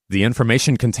The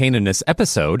information contained in this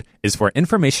episode is for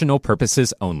informational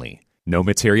purposes only. No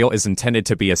material is intended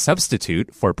to be a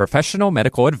substitute for professional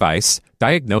medical advice,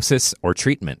 diagnosis, or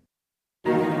treatment.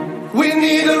 We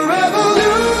need a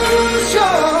revolution.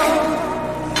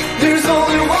 There's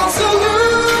only one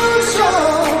solution.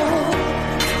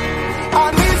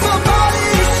 I need somebody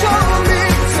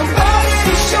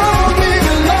to show me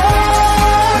the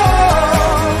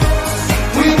love.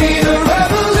 We need a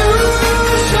revolution.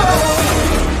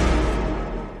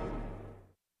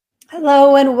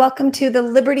 Hello and welcome to the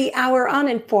Liberty Hour on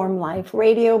Informed Life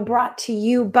Radio, brought to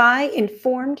you by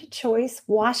Informed Choice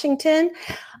Washington.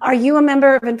 Are you a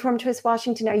member of Informed Choice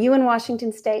Washington? Are you in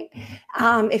Washington State?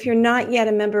 If you're not yet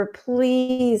a member,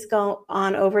 please go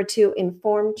on over to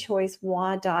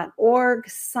informedchoicewa.org.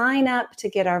 Sign up to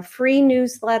get our free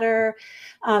newsletter,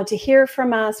 to hear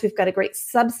from us. We've got a great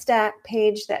Substack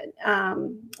page that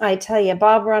I tell you,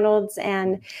 Bob Reynolds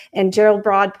and Gerald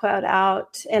Broad put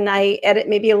out, and I edit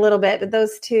maybe a little bit, but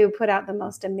those two put out the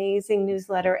most amazing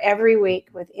newsletter every week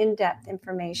with in-depth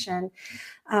information.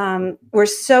 We're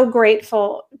so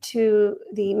grateful to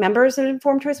the members of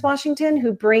Informed Choice Washington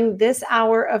who bring this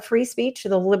hour of free speech,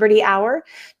 the Liberty Hour,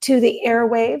 to the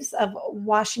airwaves of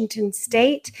Washington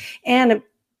State, and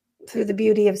through the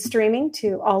beauty of streaming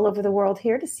to all over the world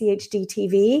here to CHD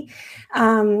TV.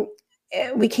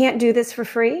 We can't do this for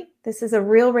free. This is a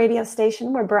real radio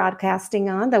station we're broadcasting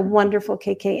on, the wonderful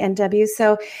KKNW.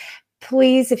 So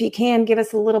please, if you can, give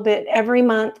us a little bit every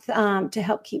month to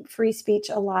help keep free speech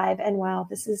alive and well.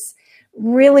 This is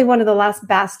really one of the last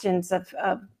bastions of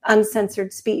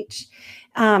uncensored speech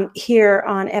here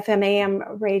on FM AM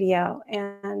radio,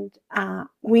 and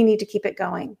we need to keep it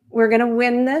going. We're going to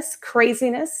win this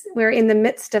craziness. We're in the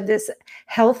midst of this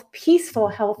peaceful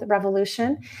health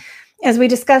revolution. As we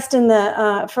discussed in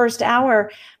the first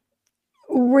hour,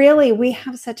 really, we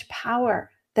have such power,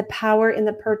 the power in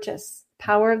the purchase,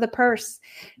 power of the purse.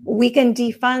 We can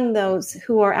defund those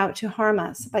who are out to harm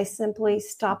us by simply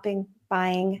stopping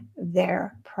buying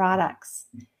their products.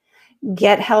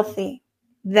 Get healthy.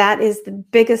 That is the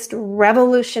biggest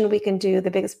revolution we can do.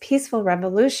 The biggest peaceful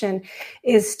revolution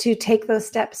is to take those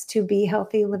steps to be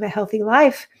healthy, live a healthy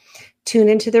life. Tune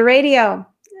into the radio,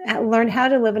 learn how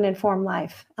to live an informed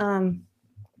life,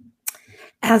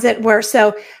 as it were.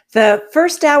 So the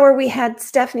first hour we had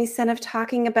Stephanie Seneff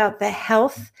talking about the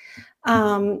health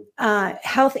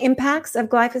impacts of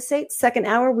glyphosate. Second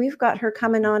hour, we've got her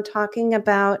coming on talking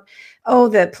about,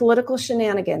 the political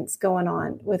shenanigans going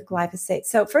on with glyphosate.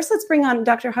 So first, let's bring on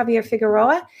Dr. Javier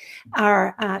Figueroa,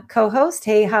 our co-host.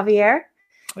 Hey, Javier.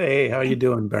 Hey, how you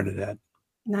doing, Bernadette?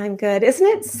 I'm good. Isn't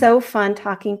it so fun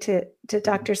talking to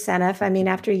Dr. Seneff? I mean,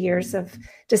 after years of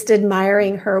just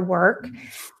admiring her work,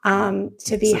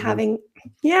 to be having,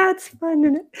 it's fun,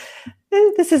 isn't it?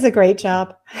 This is a great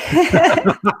job.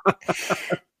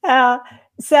 I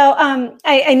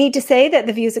need to say that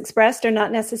the views expressed are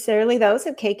not necessarily those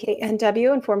of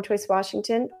KKNW, Informed Choice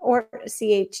Washington, or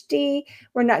CHD.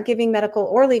 We're not giving medical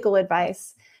or legal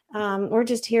advice. We're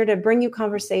just here to bring you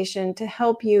conversation to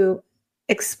help you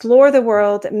explore the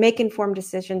world, make informed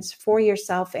decisions for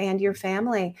yourself and your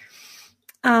family.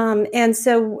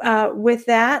 With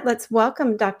that, let's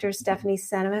welcome Dr. Stephanie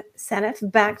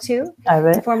Seneff back to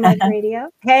Informed Life Radio.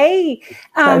 Hey,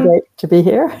 so great to be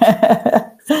here.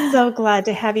 So glad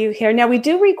to have you here. Now, we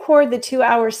do record the 2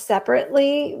 hours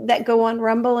separately that go on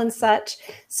Rumble and such.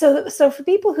 So for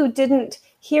people who didn't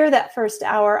hear that first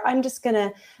hour, I'm just going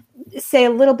to say a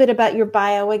little bit about your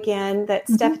bio again, that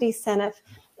Stephanie Seneff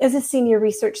is a senior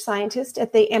research scientist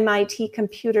at the MIT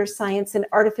Computer Science and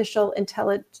Artificial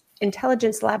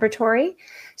Intelligence Laboratory.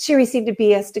 She received a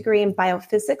BS degree in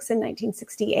biophysics in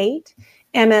 1968,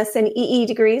 MS and EE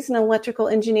degrees in electrical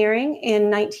engineering in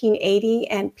 1980,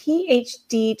 and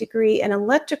PhD degree in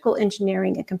electrical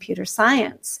engineering and computer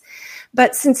science.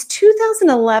 But since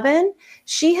 2011,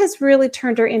 she has really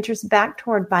turned her interest back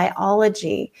toward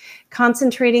biology,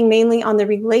 concentrating mainly on the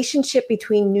relationship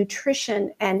between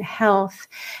nutrition and health.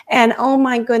 And oh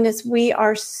my goodness, we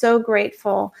are so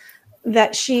grateful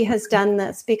that she has done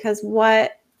this, because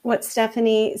what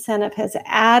Stephanie Seneff has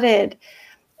added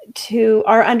to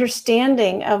our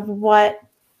understanding of what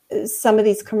some of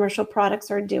these commercial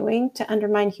products are doing to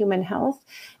undermine human health,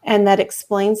 and that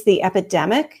explains the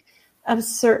epidemic of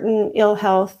certain ill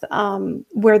health,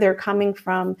 where they're coming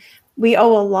from. We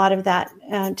owe a lot of that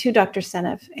to Dr.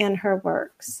 Seneff and her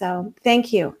work. So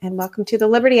thank you, and welcome to the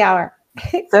Liberty Hour.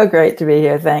 So great to be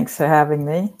here. Thanks for having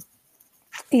me.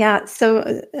 Yeah.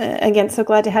 So again, so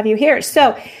glad to have you here.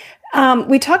 So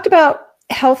we talked about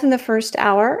health in the first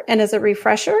hour, and as a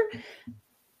refresher,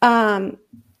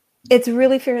 it's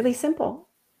really fairly simple.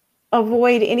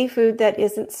 avoid any food that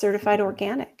isn't certified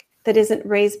organic, that isn't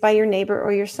raised by your neighbor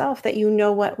or yourself, that you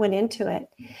know what went into it.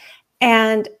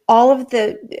 And all of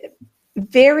the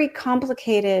very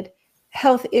complicated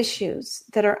health issues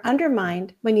that are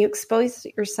undermined when you expose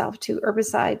yourself to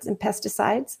herbicides and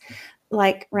pesticides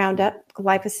like Roundup,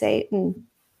 glyphosate, and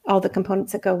all the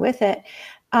components that go with it,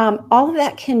 all of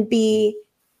that can be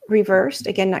reversed.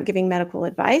 Again, not giving medical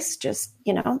advice, just,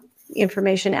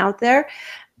 information out there,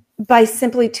 by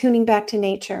simply tuning back to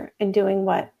nature and doing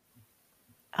what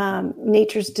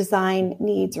nature's design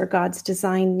needs, or God's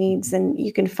design needs, and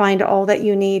you can find all that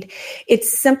you need.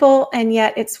 It's simple, and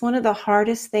yet it's one of the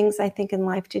hardest things I think in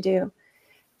life to do.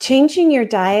 Changing your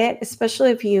diet,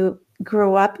 especially if you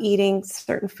grew up eating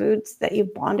certain foods that you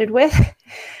bonded with,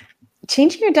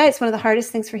 changing your diet is one of the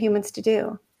hardest things for humans to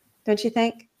do, don't you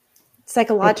think?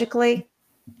 Psychologically.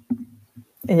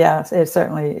 Yes, it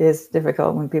certainly is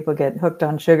difficult when people get hooked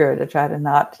on sugar to try to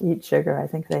not eat sugar. I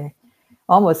think they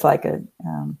almost like a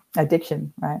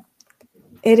addiction, right?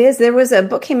 It is. There was a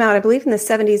book came out, I believe, in the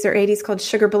 70s or 80s called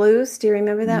Sugar Blues. Do you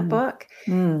remember that book?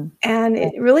 And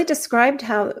it really described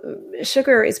how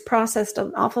sugar is processed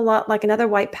an awful lot like another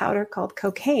white powder called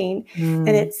cocaine. And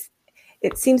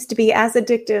it seems to be as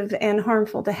addictive and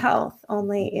harmful to health,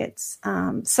 only it's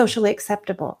socially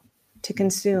acceptable to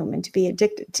consume and to be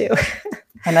addicted to.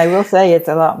 And I will say it's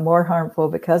a lot more harmful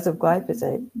because of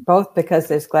glyphosate, both because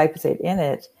there's glyphosate in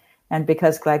it and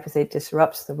because glyphosate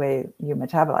disrupts the way you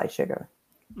metabolize sugar.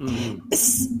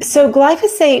 So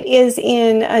glyphosate is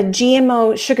in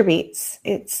GMO sugar beets.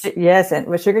 Yes,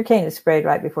 and sugar cane is sprayed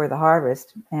right before the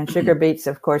harvest, and sugar beets,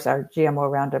 of course, are GMO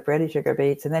Roundup Ready sugar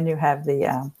beets, and then you have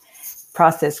the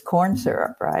processed corn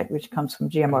syrup, right, which comes from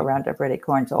GMO Roundup Ready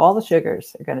corn. So all the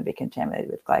sugars are going to be contaminated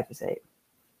with glyphosate.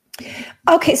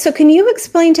 Okay, so can you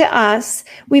explain to us,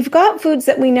 we've got foods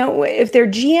that we know, if they're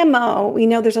GMO, we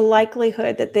know there's a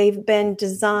likelihood that they've been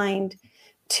designed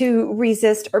to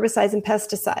resist herbicides and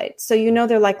pesticides. So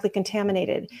they're likely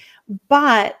contaminated.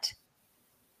 But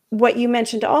what you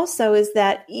mentioned also is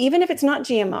that even if it's not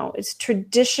GMO, it's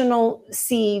traditional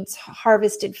seeds,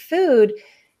 harvested food,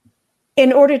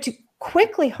 in order to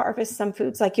quickly harvest some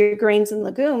foods like your grains and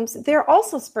legumes, they're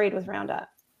also sprayed with Roundup.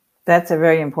 That's a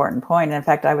very important point. In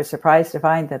fact, I was surprised to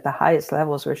find that the highest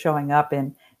levels were showing up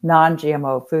in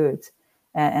non-GMO foods,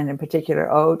 and in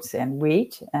particular oats and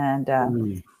wheat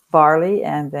and barley,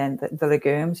 and then the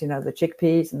legumes, the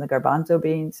chickpeas and the garbanzo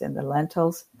beans and the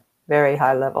lentils, very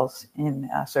high levels in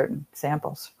certain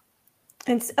samples.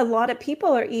 And a lot of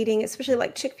people are eating, especially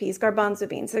like chickpeas, garbanzo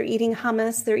beans, they're eating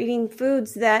hummus, they're eating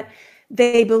foods that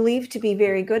they believe to be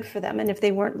very good for them. And if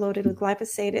they weren't loaded with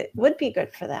glyphosate, it would be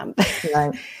good for them.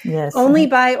 Right. Yes. Only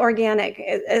buy organic,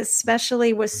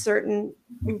 especially with certain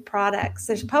products.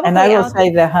 There's probably and I will say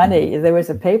the honey, there was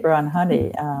a paper on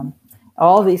honey,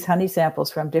 all these honey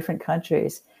samples from different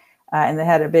countries. And they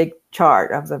had a big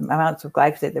chart of the amounts of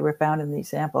glyphosate that were found in these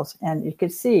samples. And you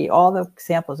could see all the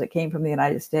samples that came from the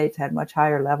United States had much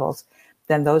higher levels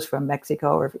than those from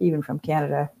Mexico or even from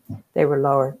Canada. They were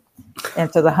lower.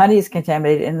 And so the honey is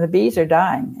contaminated and the bees are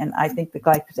dying. And I think the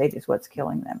glyphosate is what's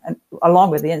killing them, and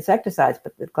along with the insecticides.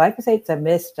 But the glyphosate's a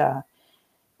missed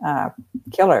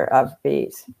killer of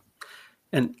bees.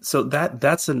 And so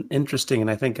that's an interesting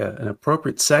and I think an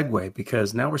appropriate segue,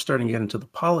 because now we're starting to get into the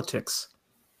politics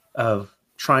of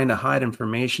trying to hide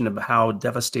information about how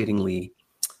devastatingly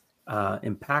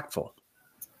impactful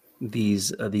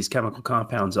these chemical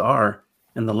compounds are,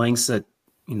 and the lengths that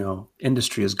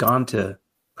industry has gone to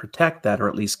protect that, or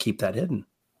at least keep that hidden.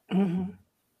 Mm-hmm.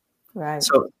 Right.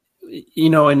 So,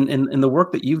 in the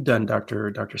work that you've done,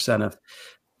 Dr. Seneff,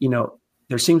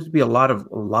 there seems to be a lot of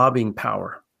lobbying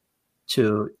power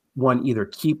to, one, either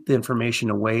keep the information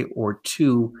away, or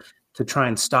two, to try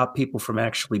and stop people from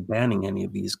actually banning any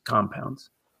of these compounds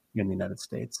in the United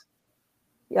States.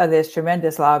 Yeah, there's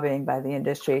tremendous lobbying by the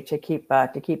industry to keep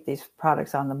these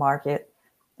products on the market.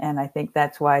 And I think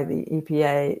that's why the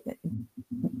EPA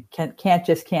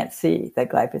can't see that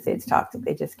glyphosate's toxic.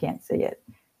 They just can't see it,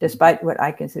 despite what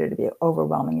I consider to be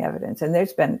overwhelming evidence. And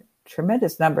there's been a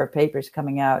tremendous number of papers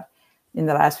coming out in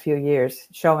the last few years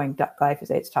showing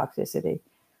glyphosate's toxicity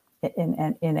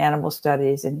in animal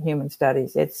studies and human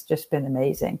studies. It's just been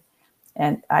amazing.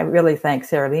 And I really thank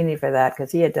Seralini for that,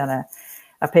 because he had done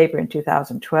a paper in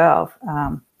 2012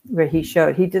 where he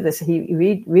redid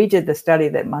the study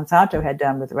that Monsanto had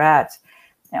done with rats.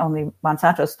 Only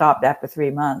Monsanto stopped after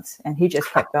 3 months, and he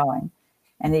just kept going.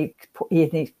 And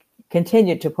he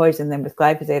continued to poison them with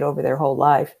glyphosate over their whole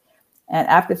life. And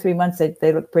after 3 months,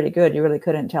 they looked pretty good. You really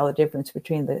couldn't tell the difference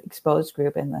between the exposed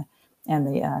group and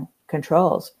the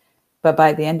controls. But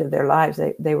by the end of their lives,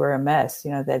 they were a mess.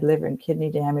 You know, they had liver and kidney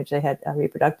damage. They had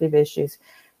reproductive issues.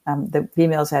 The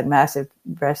females had massive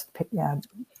breast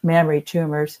mammary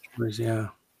tumors. Yeah.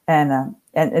 And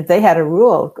they had a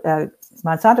rule.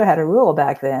 Monsanto had a rule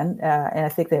back then, and I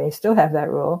think they still have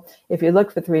that rule. If you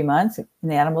look for 3 months in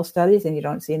the animal studies and you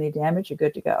don't see any damage, you're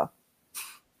good to go.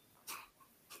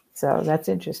 So that's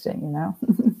interesting, you know.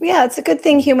 Yeah, it's a good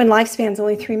thing human lifespan's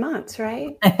only 3 months,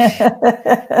 right?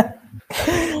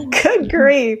 Good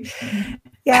grief.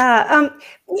 Yeah.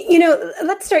 You know,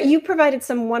 let's start. You provided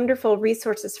some wonderful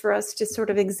resources for us to sort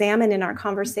of examine in our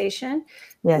conversation.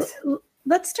 Yes.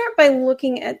 Let's start by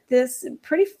looking at this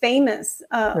pretty famous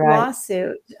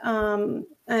lawsuit. I'm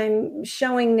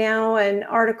showing now an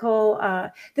article.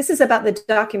 This is about the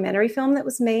documentary film that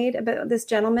was made about this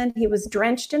gentleman. He was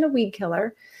drenched in a weed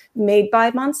killer made by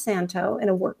Monsanto in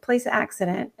a workplace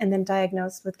accident and then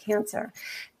diagnosed with cancer.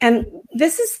 And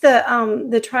this is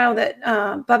the trial that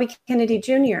Bobby Kennedy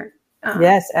Jr.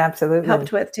 Yes, absolutely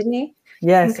helped with, didn't he?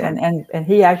 Yes, okay. and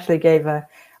he actually gave a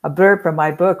blurb from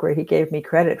my book where he gave me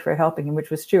credit for helping him,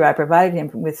 which was true. I provided him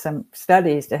with some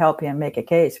studies to help him make a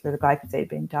case for the glyphosate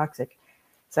being toxic.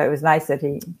 So it was nice that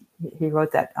he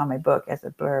wrote that on my book as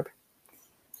a blurb.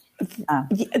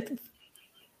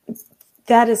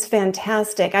 That is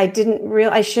fantastic.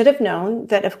 I should have known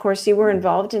that, of course, you were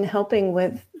involved in helping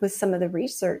with some of the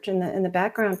research and the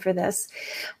background for this.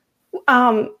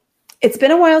 It's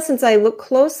been a while since I looked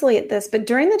closely at this, but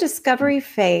during the discovery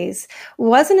phase,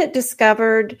 wasn't it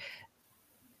discovered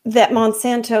that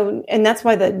Monsanto, and that's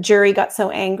why the jury got so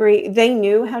angry, they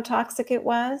knew how toxic it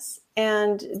was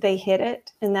and they hid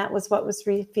it, and that was what was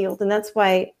revealed, and that's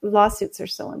why lawsuits are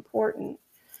so important.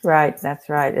 Right, that's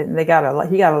right. And he got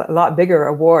a lot bigger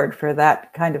award for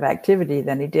that kind of activity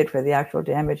than he did for the actual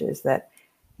damages that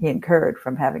he incurred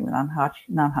from having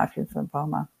non-Hodgkin's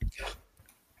lymphoma.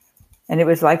 And it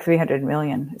was like $300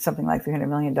 million, something like $300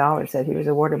 million that he was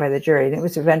awarded by the jury. And it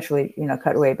was eventually,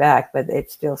 cut way back, but it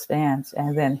still stands.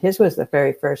 And then his was the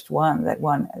very first one that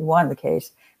won the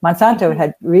case. Monsanto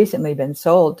had recently been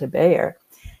sold to Bayer,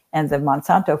 and the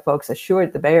Monsanto folks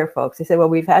assured the Bayer folks, they said, well,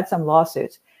 we've had some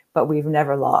lawsuits, but we've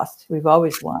never lost. We've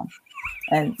always won.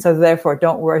 And so therefore,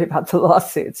 don't worry about the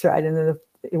lawsuits, right? And then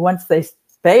once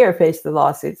Bayer faced the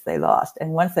lawsuits, they lost.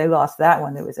 And once they lost that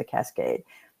one, there was a cascade.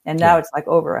 And now it's like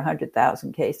over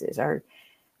 100,000 cases are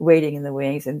waiting in the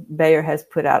wings. And Bayer has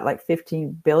put out like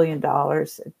 $15 billion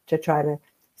to try to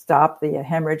stop the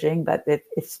hemorrhaging, but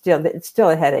it's still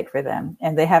a headache for them.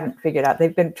 And they haven't figured out.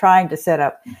 They've been trying to set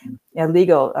up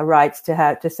legal rights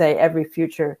to say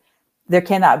there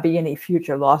cannot be any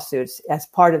future lawsuits as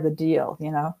part of the deal,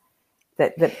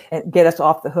 that get us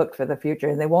off the hook for the future.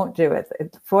 And they won't do it.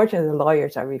 Fortunately, the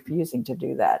lawyers are refusing to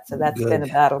do that. So that's been a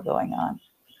battle going on.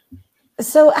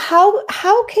 So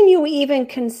how can you even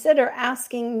consider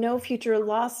asking no future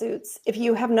lawsuits if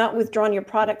you have not withdrawn your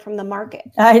product from the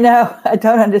market? I know. I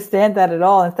don't understand that at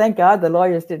all. And thank God the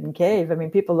lawyers didn't cave. I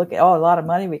mean, people look at, a lot of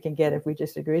money we can get if we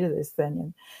just agree to this thing.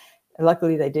 And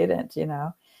luckily they didn't,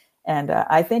 And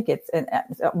I think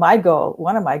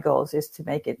one of my goals is to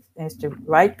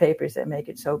write papers that make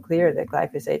it so clear that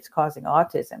glyphosate's causing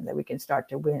autism that we can start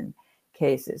to win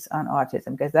cases on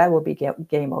autism, because that will be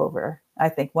game over. I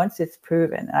think once it's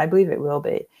proven, and I believe it will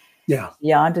be,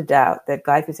 beyond a doubt, that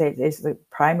glyphosate is the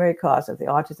primary cause of the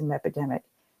autism epidemic,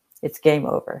 it's game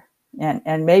over.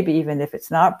 And maybe even if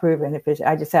it's not proven,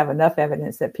 I just have enough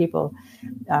evidence that people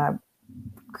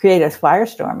create a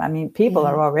firestorm. I mean, people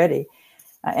are already,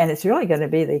 and it's really going to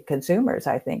be the consumers,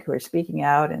 I think, who are speaking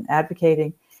out and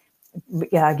advocating,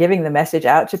 giving the message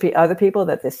out to other people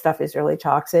that this stuff is really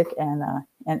toxic, and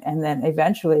then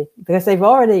eventually, because they've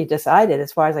already decided,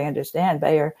 as far as I understand,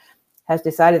 Bayer has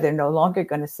decided they're no longer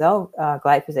going to sell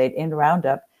glyphosate in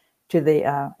Roundup to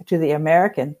the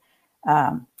American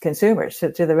consumers,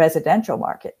 to the residential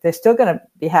market. They're still going to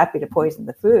be happy to poison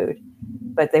the food,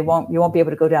 but you won't be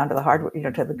able to go down to the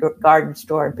hardware, to the garden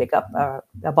store and pick up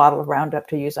a bottle of Roundup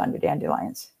to use on your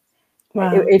dandelions.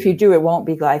 Wow. If you do, it won't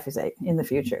be glyphosate in the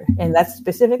future. And that's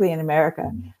specifically in America,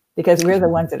 because we're the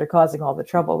ones that are causing all the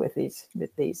trouble with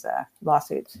these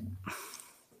lawsuits.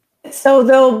 So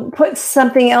they'll put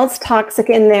something else toxic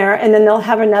in there, and then they'll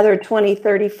have another 20,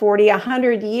 30, 40,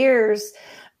 100 years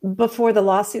before the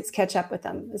lawsuits catch up with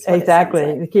them.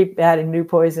 Exactly. They keep adding new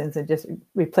poisons and just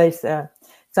replace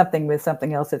something with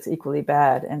something else that's equally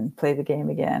bad and play the game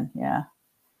again. Yeah.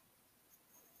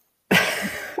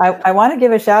 I want to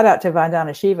give a shout out to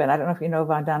Vandana Shiva. And I don't know if you know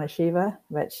Vandana Shiva,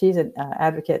 but she's an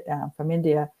advocate from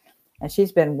India, and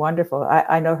she's been wonderful.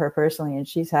 I know her personally, and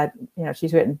she's had,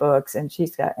 she's written books, and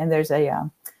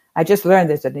I just learned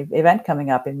there's an event coming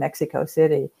up in Mexico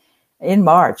City, in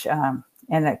March, and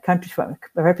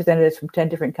representatives from 10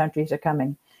 different countries are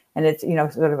coming, and it's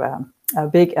sort of a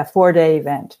big 4-day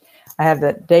event. I have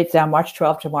the dates down, March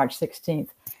 12th to March 16th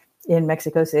in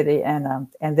Mexico City, and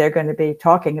they're going to be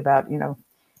talking about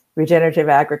regenerative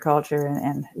agriculture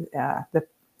and the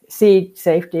seed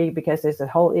safety, because there's a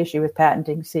whole issue with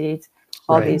patenting seeds,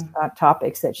 all Right. these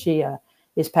topics that she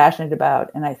is passionate about.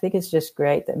 And I think it's just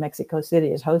great that Mexico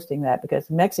City is hosting that, because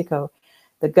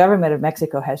the government of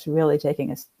Mexico has really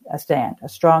taken a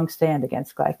strong stand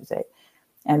against glyphosate.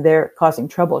 And they're causing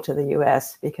trouble to the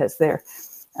U.S. because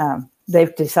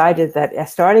they've decided that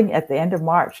starting at the end of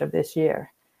March of this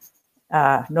year,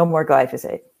 no more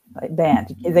glyphosate,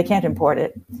 banned. They can't import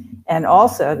it. And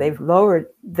also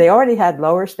they already had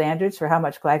lower standards for how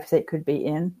much glyphosate could be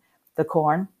in the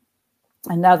corn.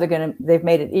 And now they've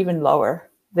made it even lower.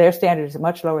 Their standard is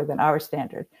much lower than our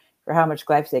standard for how much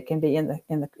glyphosate can be in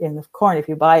the corn if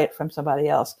you buy it from somebody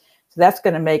else. So that's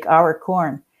going to make our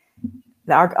corn,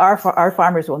 our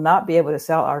farmers will not be able to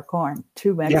sell our corn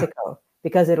to Mexico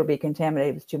because it'll be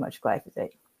contaminated with too much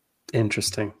glyphosate.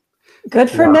 Interesting. Good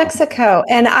for Wow. Mexico.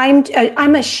 And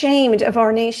I'm ashamed of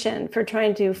our nation for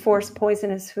trying to force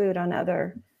poisonous food on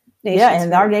other nations. Yeah,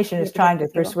 and our nation is trying to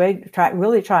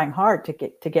really trying hard to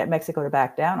get Mexico to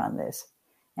back down on this,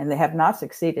 and they have not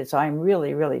succeeded. So I'm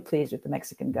really, really pleased with the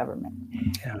Mexican government.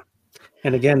 Yeah,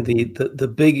 and again, the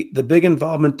big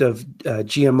involvement of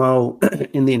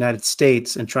GMO in the United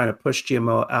States and trying to push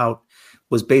GMO out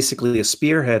was basically a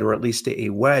spearhead, or at least a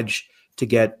wedge, to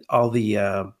get all the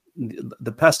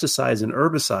pesticides and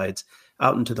herbicides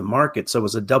out into the market. So it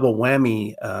was a double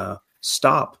whammy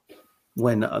stop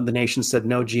when the nation said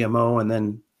no GMO, and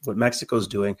then what Mexico's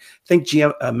doing. I think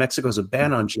Mexico's a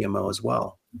ban on GMO as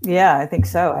well. Yeah, I think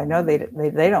so. I know they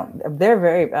don't. They're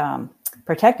very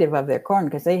protective of their corn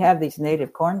because they have these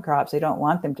native corn crops. They don't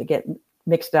want them to get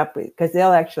mixed up with, because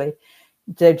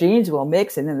their genes will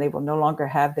mix, and then they will no longer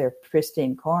have their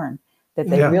pristine corn that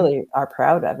they really are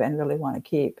proud of and really want to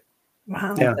keep.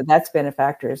 Wow. Yeah. So that's been a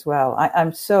factor as well.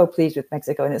 I'm so pleased with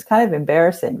Mexico, and it's kind of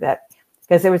embarrassing that,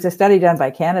 because there was a study done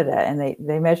by Canada, and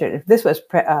they measured, if this was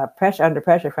under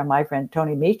pressure from my friend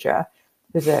Tony Mitra,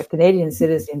 who's a Canadian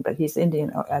citizen, but he's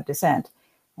Indian descent,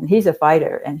 and he's a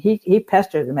fighter, and he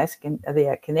pestered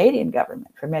the Canadian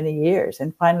government for many years,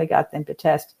 and finally got them to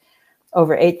test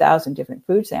over 8,000 different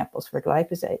food samples for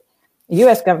glyphosate. The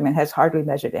U.S. government has hardly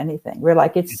measured anything. We're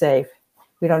like, it's safe.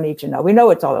 We don't need to know. We know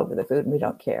it's all over the food, and we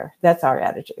don't care. That's our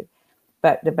attitude.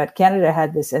 But Canada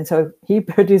had this, and so he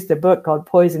produced a book called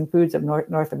Poison Foods of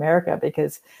North America,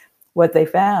 because what they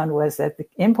found was that the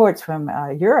imports from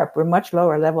Europe were much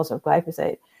lower levels of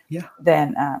glyphosate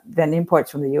than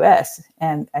imports from the U.S.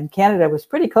 And Canada was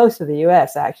pretty close to the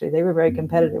U.S. Actually, they were very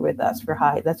competitive with us for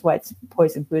high. That's why it's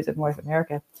Poison Foods of North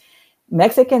America.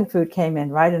 Mexican food came in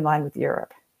right in line with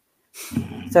Europe.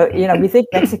 So we think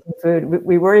Mexican food.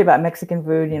 We worry about Mexican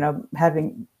food,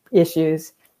 having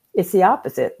issues. It's the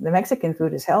opposite. The Mexican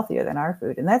food is healthier than our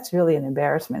food. And that's really an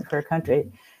embarrassment for a country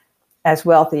as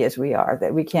wealthy as we are,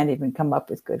 that we can't even come up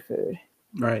with good food.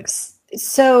 Right.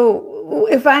 So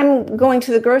if I'm going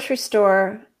to the grocery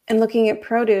store and looking at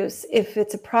produce, if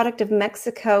it's a product of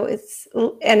Mexico, it's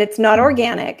not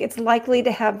organic, it's likely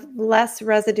to have less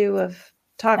residue of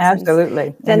toxins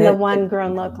than the one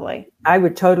grown locally. I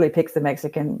would totally pick the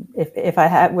Mexican. If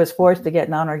I was forced to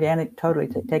get non-organic, totally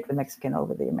take the Mexican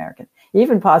over the American.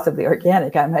 Even possibly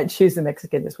organic, I might choose the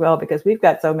Mexican as well, because we've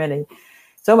got so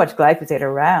much glyphosate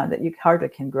around that you hardly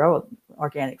can grow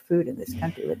organic food in this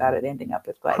country without it ending up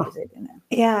with glyphosate in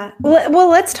it. Yeah. Well,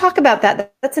 let's talk about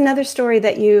that. That's another story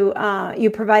that you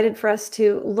provided for us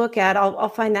to look at. I'll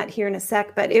find that here in a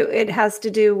sec, but it has to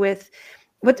do with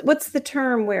what's the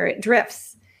term where it drifts?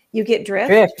 You get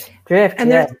drift.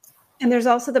 And there's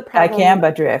also the problem.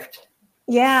 Dicamba drift.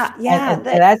 Yeah. And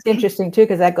that's interesting too,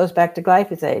 because that goes back to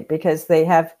glyphosate, because they've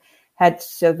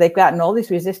gotten all these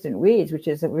resistant weeds, which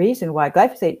is the reason why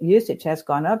glyphosate usage has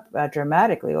gone up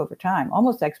dramatically over time,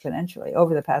 almost exponentially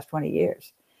over the past 20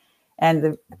 years.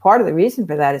 And part of the reason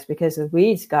for that is because the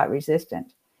weeds got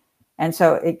resistant. And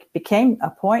so it became a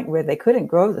point where they couldn't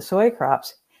grow the soy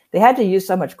crops. They had to use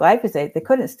so much glyphosate,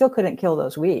 they still couldn't kill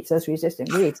those weeds, those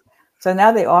resistant weeds. So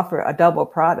now they offer a double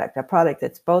product, a product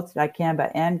that's both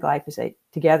dicamba and glyphosate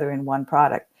together in one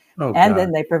product.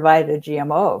 Then they provided a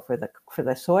GMO for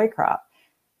the soy crop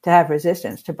to have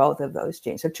resistance to both of those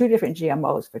genes. So 2 different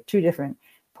GMOs for 2 different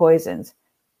poisons,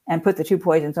 and put the 2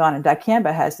 poisons on. And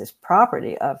dicamba has this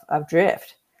property of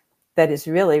drift that is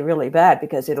really, really bad,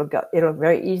 because it'll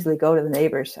very easily go to the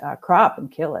neighbor's crop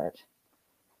and kill it.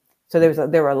 So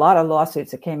there were a lot of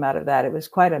lawsuits that came out of that. It was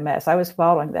quite a mess. I was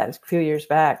following that a few years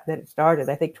back that it started,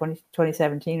 I think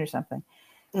 2017 or something,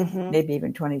 maybe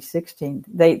even 2016.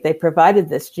 They provided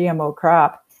this GMO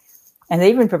crop, and they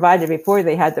even provided before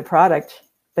they had the product,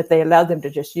 but they allowed them to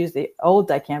just use the old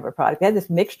dicamba product. They had this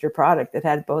mixture product that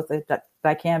had both the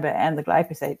dicamba and the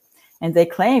glyphosate, and they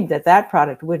claimed that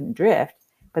product wouldn't drift,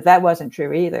 but that wasn't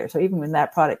true either. So even when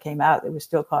that product came out, it was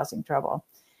still causing trouble.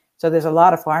 So there's a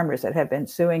lot of farmers that have been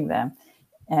suing them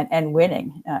and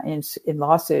winning in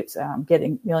lawsuits,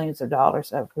 getting millions of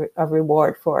dollars of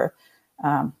reward for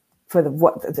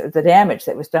the damage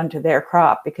that was done to their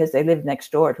crop because they lived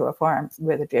next door to a farm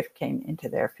where the drift came into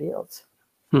their fields.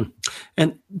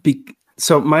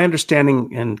 So my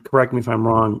understanding, and correct me if I'm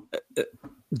wrong,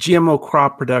 GMO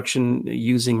crop production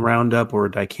using Roundup or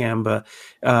dicamba,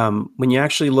 when you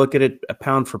actually look at it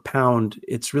pound for pound,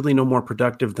 it's really no more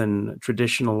productive than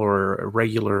traditional or a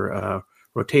regular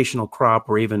rotational crop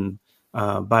or even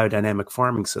biodynamic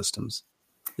farming systems.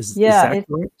 Is that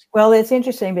correct? Well, it's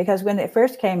interesting because when it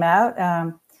first came out,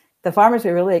 the farmers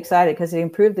were really excited because it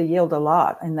improved the yield a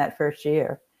lot in that first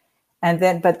year.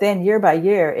 But then year by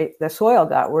year, the soil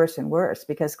got worse and worse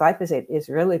because glyphosate is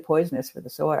really poisonous for the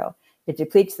soil. It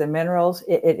depletes the minerals.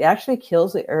 It actually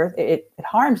kills the earth. It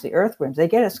harms the earthworms. They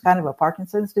get kind of a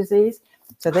Parkinson's disease,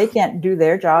 so they can't do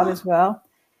their job as well.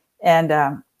 And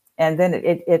then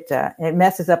it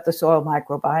messes up the soil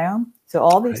microbiome. So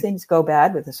all these things go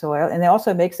bad with the soil, and it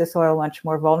also makes the soil much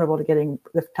more vulnerable to getting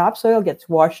the topsoil gets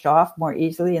washed off more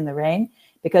easily in the rain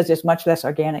because there's much less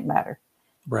organic matter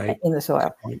in the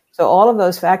soil. So all of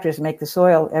those factors make the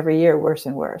soil every year worse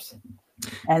and worse.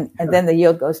 And then the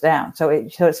yield goes down. So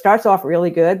it starts off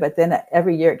really good, but then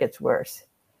every year it gets worse.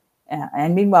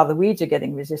 And meanwhile, the weeds are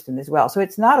getting resistant as well. So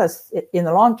it's not in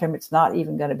the long term, it's not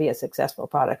even going to be a successful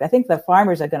product. I think the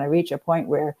farmers are going to reach a point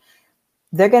where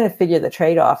they're going to figure the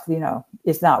trade-off,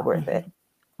 is not worth it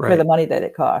for the money that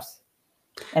it costs.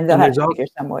 And they'll have to figure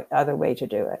some other way to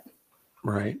do it.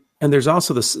 Right. And there's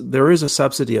also there is a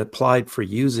subsidy applied for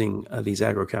using these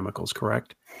agrochemicals,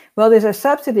 correct? Well, there's a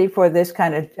subsidy for this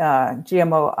kind of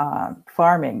GMO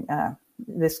farming,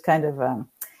 this kind of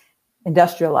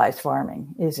industrialized farming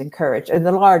is encouraged. And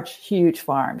the large, huge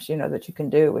farms, that you can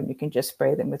do when you can just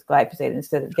spray them with glyphosate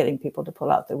instead of getting people to pull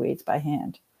out the weeds by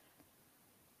hand.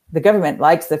 The government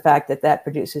likes the fact that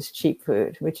produces cheap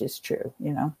food, which is true,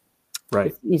 Right.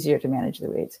 It's easier to manage the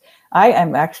weeds. I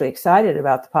am actually excited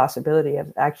about the possibility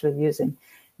of actually using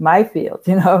my field,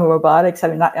 robotics. I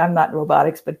mean, I'm not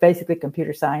robotics, but basically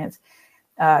computer science.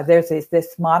 There's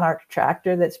this Monarch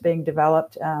tractor that's being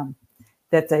developed.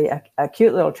 That's a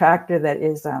cute little tractor that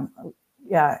is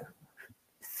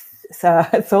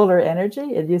solar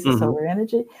energy. It uses solar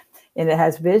energy, and it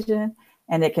has vision,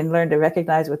 and it can learn to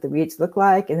recognize what the weeds look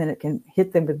like, and then it can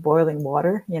hit them with boiling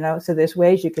water. So there's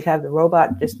ways you could have the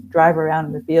robot just drive around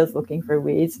in the fields looking for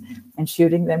weeds and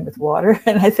shooting them with water.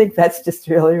 And I think that's just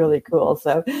really, really cool.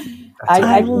 So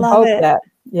I hope that,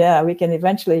 we can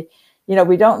eventually,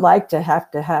 we don't like to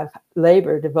have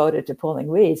labor devoted to pulling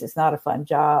weeds. It's not a fun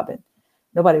job, and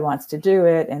nobody wants to do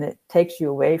it, and it takes you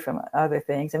away from other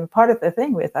things. And part of the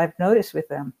thing I've noticed with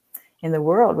them in the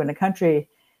world, when a country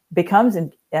becomes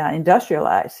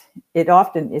industrialized, it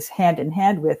often is hand in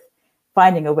hand with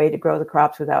finding a way to grow the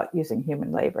crops without using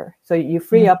human labor. So you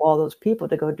free up all those people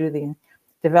to go do the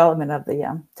development of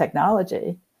the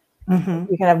technology.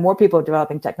 You can have more people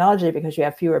developing technology because you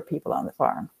have fewer people on the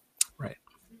farm. Right.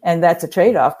 And that's a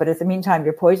trade-off. But at the meantime,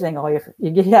 you're poisoning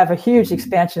you have a huge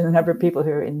expansion in the number of people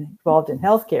who are involved in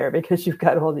healthcare because you've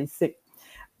got all this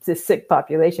sick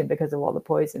population because of all the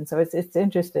poison. So it's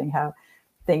interesting how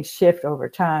things shift over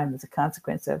time as a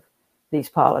consequence of these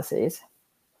policies.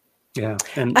 Yeah.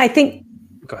 And I think,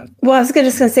 go ahead. Well, I was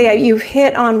just going to say, you've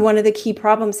hit on one of the key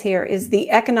problems here is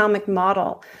the economic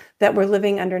model that we're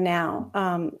living under now.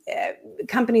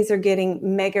 Companies are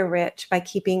getting mega rich by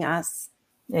keeping us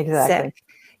sick,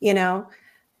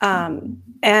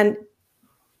 and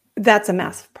that's a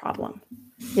massive problem.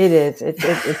 It is. It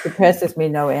depresses me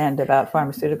no end about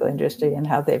pharmaceutical industry and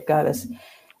how they've got us,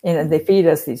 they feed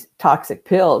us these toxic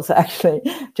pills actually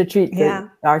to treat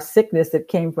our sickness that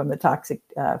came from the toxic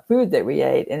food that we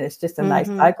ate. And it's just a nice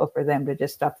cycle for them to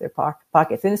just stuff their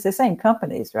pockets. And it's the same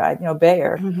companies, right?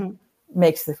 Bayer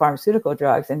makes the pharmaceutical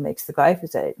drugs and makes the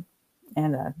glyphosate.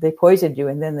 And they poison you,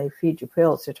 and then they feed you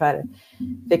pills to try to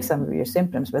fix some of your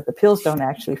symptoms. But the pills don't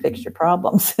actually fix your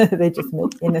problems. They just,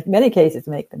 in many cases,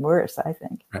 make them worse, I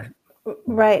think.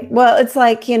 Right. Well, it's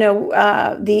like, the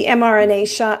mRNA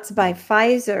shots by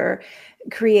Pfizer,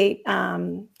 create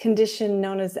condition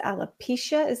known as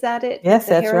alopecia. Is that it? Yes,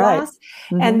 The that's hair right. loss.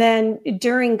 Mhm. And then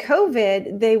during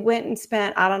COVID, they went and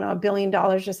spent, I don't know, $1 billion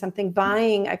or something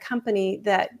buying a company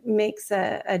that makes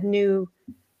a new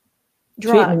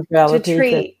drug Treatment for to alopecia.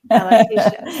 treat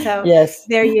alopecia. So Yes.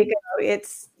 there you go.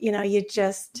 It's, you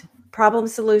just problem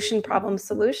solution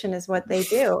is what they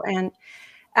do. And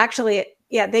actually,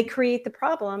 they create the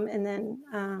problem, and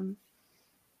then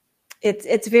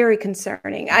it's very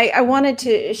concerning. I wanted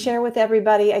to share with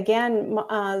everybody again.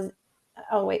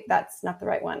 Oh wait, that's not the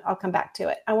right one. I'll come back to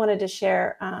it. I wanted to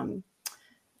share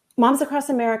Moms Across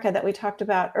America that we talked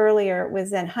about earlier with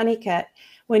Zen Honeycutt,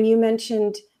 when you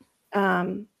mentioned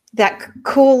that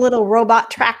cool little robot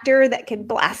tractor that could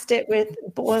blast it with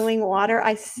boiling water.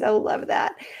 I so love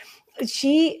that.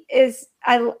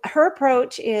 Her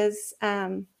approach is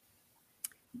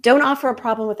don't offer a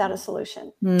problem without a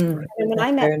solution. And when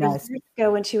I met her years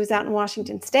ago, when she was out in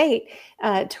Washington State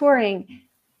touring,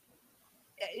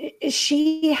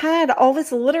 she had all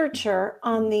this literature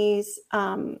on these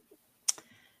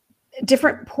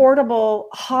different portable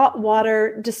hot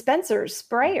water dispensers,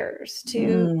 sprayers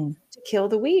to kill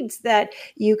the weeds, that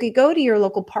you could go to your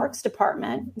local parks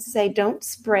department and say, don't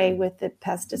spray with the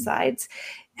pesticides.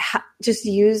 Just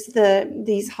use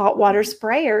these hot water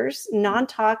sprayers,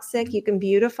 non-toxic. You can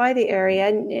beautify the area,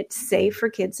 and it's safe for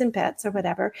kids and pets or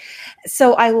whatever.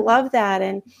 So I love that.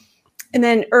 And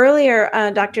then earlier,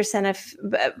 Dr. Seneff,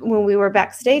 when we were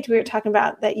backstage, we were talking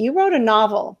about that you wrote a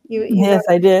novel. Yes,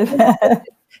 I did.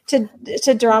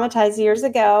 to dramatize years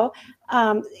ago,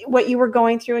 what you were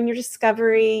going through in your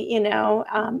discovery,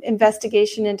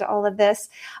 investigation into all of this.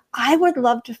 I would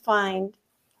love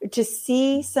to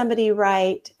see somebody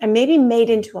write, and maybe made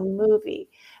into a movie,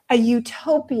 a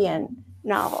utopian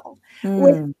novel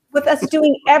with us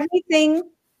doing everything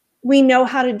we know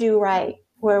how to do right,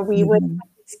 where we would have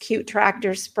these cute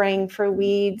tractors spraying for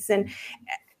weeds and,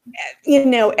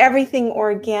 everything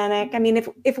organic. I mean,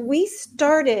 if we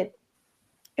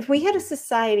had a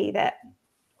society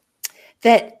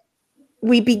that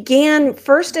we began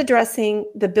first addressing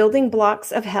the building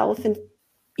blocks of health,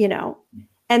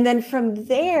 and then from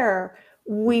there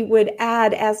we would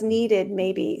add as needed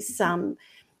maybe some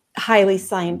highly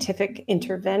scientific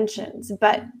interventions.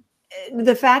 But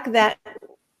the fact that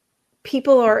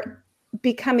people are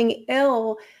becoming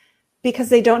ill because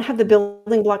they don't have the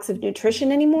building blocks of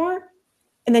nutrition anymore,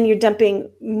 and then you're dumping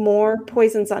more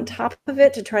poisons on top of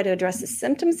it to try to address the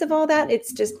symptoms of all that.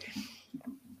 It's just,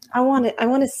 I want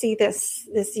to see this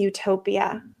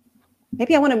utopia.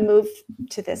 Maybe I want to move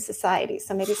to this society.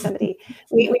 So maybe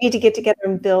we need to get together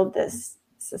and build this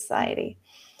society.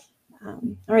 All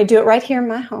right, do it right here in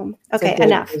my home. Okay,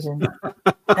 enough.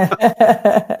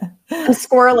 I'm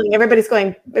squirreling. Everybody's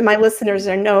going, my listeners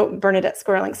are no Bernadette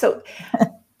squirreling. So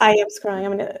I am scrolling.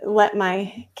 I'm going to let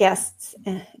my guests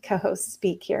and co-hosts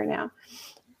speak here now.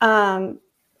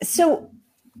 So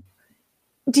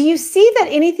do you see that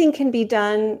anything can be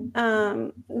done,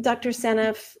 Dr.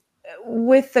 Seneff,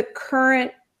 with the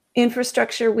current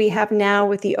infrastructure we have now,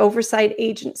 with the oversight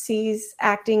agencies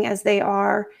acting as they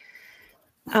are?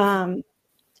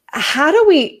 How do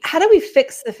we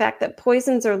fix the fact that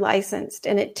poisons are licensed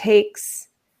and it takes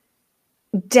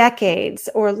decades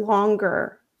or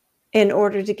longer in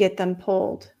order to get them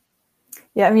pulled?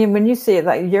 Yeah, I mean, when you see it,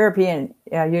 like European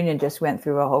Union just went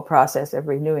through a whole process of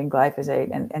renewing glyphosate,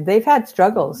 and they've had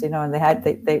struggles, and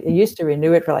they used to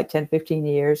renew it for like 10, 15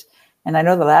 years. And I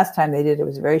know the last time they did it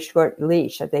was a very short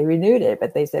leash that they renewed it,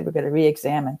 but they said we're going to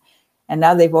re-examine. And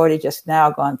now they've already just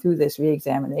now gone through this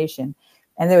re-examination.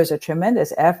 And there was a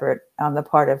tremendous effort on the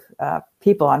part of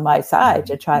people on my side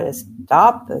to try to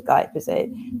stop the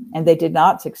glyphosate. And they did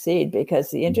not succeed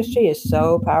because the industry is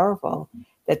so powerful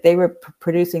that they were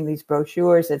producing these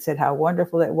brochures that said how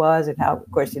wonderful it was and how,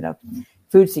 of course,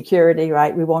 food security,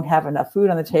 right? We won't have enough food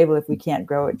on the table if we can't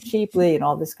grow it cheaply and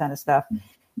all this kind of stuff.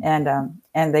 And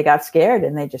they got scared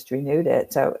and they just renewed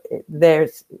it. So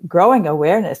there's growing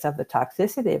awareness of the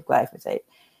toxicity of glyphosate.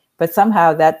 But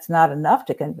somehow that's not enough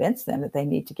to convince them that they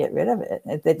need to get rid of it.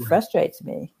 It frustrates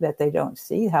me that they don't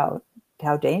see how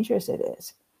dangerous it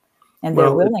is. And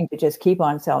they're willing to just keep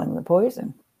on selling the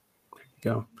poison.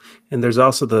 Go. And there's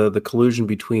also the collusion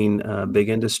between big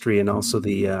industry and also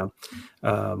the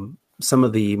some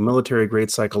of the military grade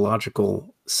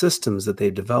psychological systems that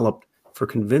they've developed for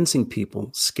convincing people,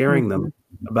 scaring them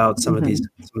about some of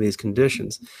these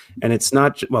conditions. And it's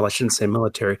not, well, I shouldn't say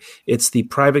military, it's the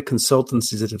private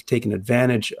consultancies that have taken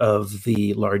advantage of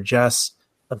the largesse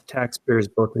of taxpayers,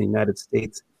 both in the United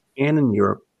States and in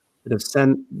Europe, that have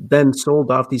then sold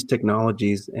off these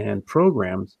technologies and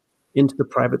programs into the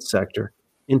private sector,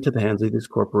 into the hands of these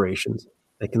corporations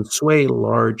that can sway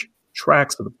large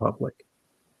tracts of the public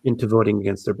into voting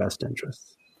against their best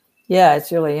interests. Yeah,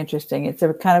 it's really interesting. It's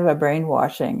a kind of a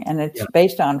brainwashing, and it's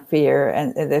based on fear.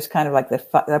 And there's kind of like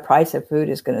the price of food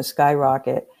is going to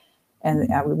skyrocket, and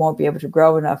we won't be able to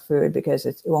grow enough food because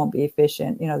it won't be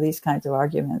efficient. These kinds of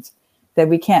arguments that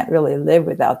we can't really live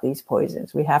without these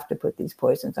poisons. We have to put these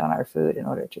poisons on our food in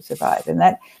order to survive, and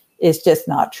that is just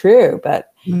not true.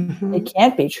 But it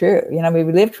can't be true. We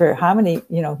lived for how many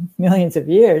millions of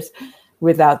years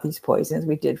without these poisons.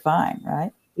 We did fine,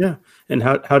 right? Yeah, and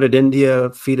how did India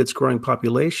feed its growing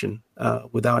population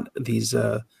without these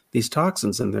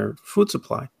toxins in their food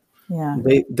supply? Yeah,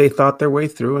 they thought their way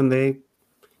through, and they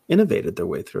innovated their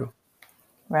way through.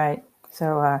 Right.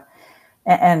 So,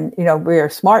 and we're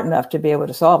smart enough to be able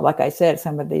to solve, like I said,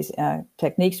 some of these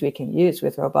techniques we can use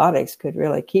with robotics could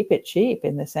really keep it cheap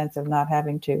in the sense of not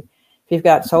having to. If you've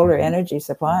got solar energy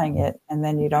supplying it, and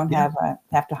then you don't have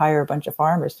to hire a bunch of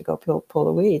farmers to go pull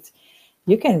the weeds.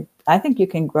 I think you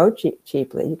can grow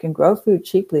cheaply. You can grow food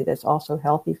cheaply that's also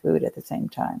healthy food at the same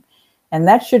time. And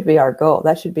that should be our goal.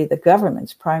 That should be the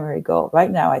government's primary goal.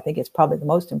 Right now, I think it's probably the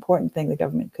most important thing the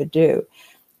government could do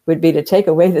would be to take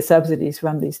away the subsidies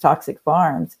from these toxic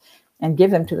farms and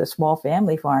give them to the small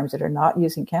family farms that are not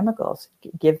using chemicals.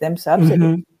 Give them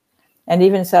subsidies. And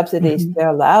even subsidies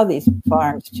to allow these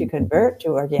farms to convert to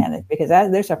organic, because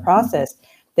there's a process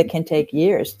that can take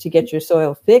years to get your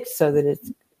soil fixed so that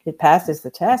it passes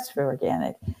the test for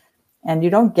organic. And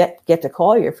you don't get to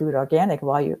call your food organic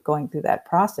while you're going through that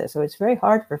process. So it's very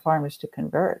hard for farmers to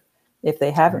convert if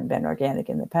they haven't been organic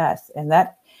in the past. And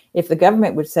that, if the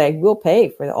government would say, we'll pay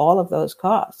for all of those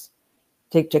costs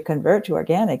to convert to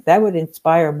organic, that would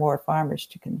inspire more farmers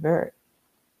to convert.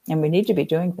 And we need to be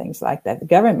doing things like that. The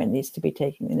government needs to be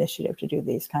taking the initiative to do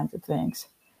these kinds of things.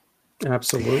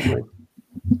 Absolutely.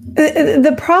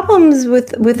 The problems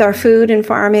with our food and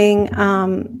farming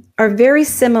are very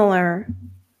similar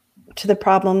to the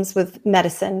problems with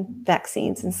medicine,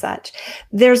 vaccines, and such.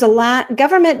 There's a lot.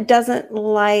 Government doesn't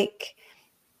like.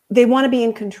 They want to be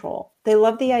in control. They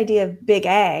love the idea of big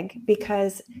ag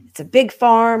because it's a big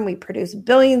farm. We produce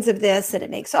billions of this, and it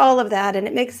makes all of that, and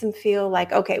it makes them feel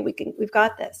like, okay, we've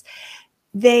got this.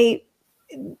 They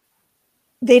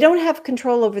don't have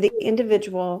control over the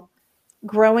individual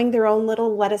growing their own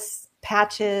little lettuce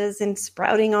patches and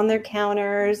sprouting on their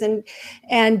counters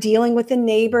and dealing with the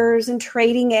neighbors and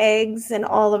trading eggs and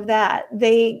all of that.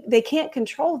 They can't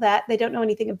control that. They don't know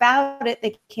anything about it.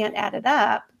 They can't add it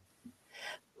up.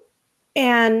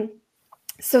 And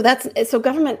so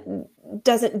government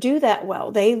doesn't do that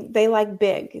well. They like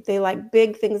big. They like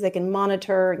big things they can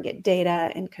monitor and get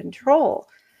data and control.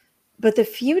 But the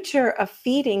future of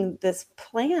feeding this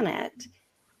planet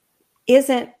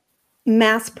isn't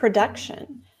mass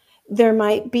production. There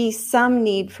might be some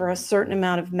need for a certain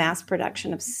amount of mass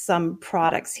production of some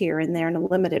products here and there in a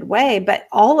limited way, but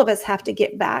all of us have to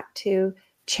get back to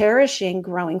cherishing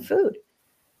growing food.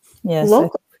 Yes.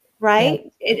 Local,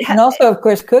 right? Yeah. And also, of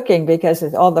course, cooking, because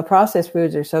all the processed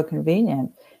foods are so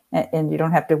convenient and you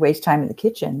don't have to waste time in the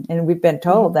kitchen. And we've been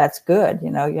told that's good.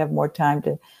 You have more time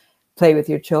to play with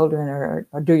your children or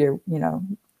do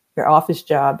your office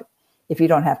job if you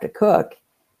don't have to cook.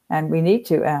 And we need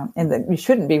to, and you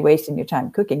shouldn't be wasting your time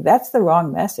cooking. That's the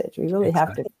wrong message. We really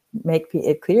have to make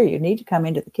it clear. You need to come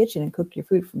into the kitchen and cook your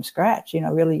food from scratch.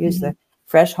 Really use the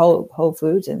fresh whole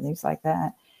foods and things like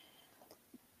that.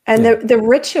 And the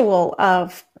ritual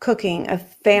of cooking, of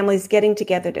families getting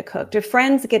together to cook, to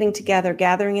friends getting together,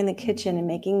 gathering in the kitchen and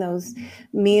making those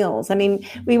meals. I mean,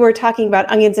 we were talking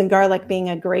about onions and garlic being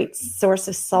a great source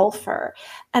of sulfur.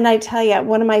 And I tell you,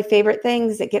 one of my favorite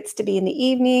things, it gets to be in the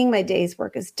evening, my day's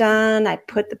work is done. I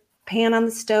put the pan on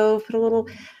the stove, put a little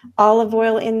olive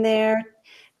oil in there,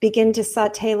 begin to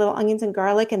saute little onions and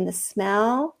garlic, and the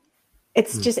smell.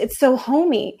 It's so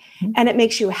homey, and it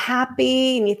makes you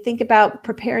happy. And you think about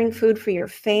preparing food for your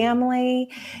family,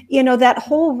 that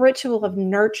whole ritual of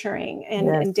nurturing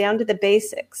and down to the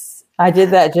basics. I did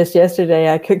that just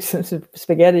yesterday. I cooked some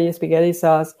spaghetti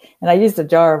sauce, and I used a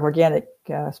jar of organic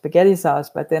spaghetti sauce,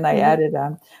 but then I added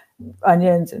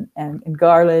onions and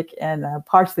garlic and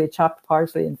chopped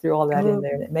parsley, and threw all that in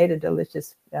there. And it made a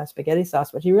delicious spaghetti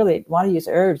sauce. But you really want to use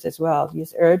herbs as well.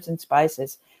 Use herbs and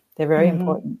spices. They're very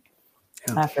important.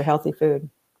 For healthy food.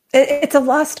 It's a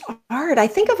lost art. I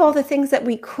think of all the things that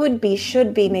we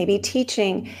should be maybe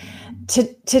teaching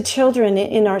to children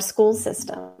in our school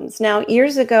systems. Now,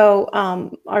 years ago,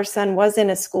 our son was in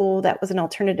a school that was an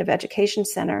alternative education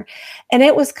center, and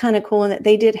it was kind of cool in that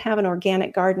they did have an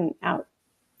organic garden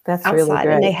That's outside, really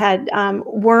great. And they had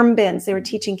worm bins. They were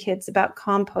teaching kids about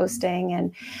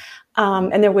composting,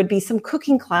 And there would be some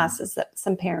cooking classes that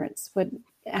some parents would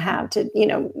have to,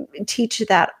 teach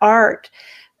that art.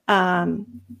 And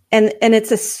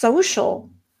it's a social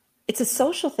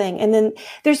thing. And then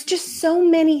there's just so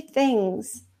many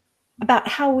things about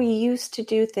how we used to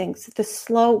do things the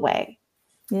slow way.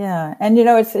 Yeah. And,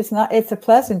 it's a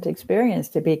pleasant experience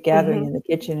to be gathering in the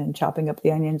kitchen and chopping up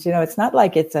the onions. It's not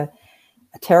like it's a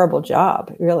terrible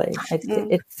job, really.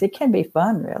 It can be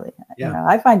fun, really. Yeah.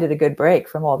 I find it a good break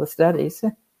from all the studies.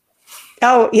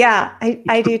 Oh, yeah,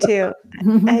 I do too.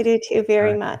 I do too,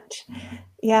 very much.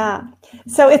 Yeah.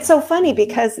 So it's so funny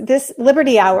because this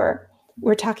Liberty Hour,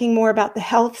 we're talking more about the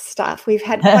health stuff. We've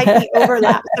had quite the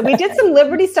overlap. So we did some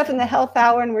Liberty stuff in the health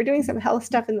hour, and we're doing some health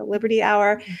stuff in the Liberty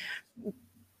Hour.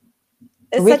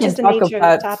 It's we such can the talk nature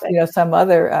about of the topic. Some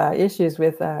other issues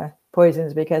with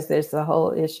poisons, because there's the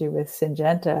whole issue with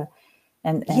Syngenta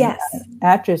and Yes.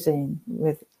 atrazine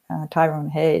with Tyrone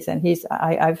Hayes, and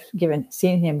I've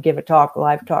seen him give a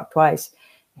live talk twice.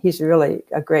 He's really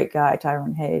a great guy,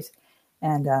 Tyrone Hayes,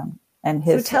 and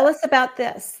his. So tell us about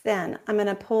this. Then I'm going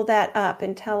to pull that up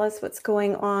and tell us what's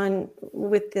going on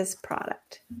with this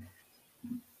product.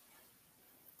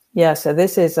 Yeah, so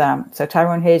this is so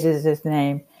Tyrone Hayes is his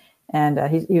name, and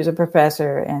he was a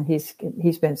professor, and he's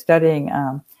been studying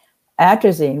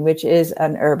atrazine, which is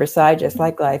an herbicide just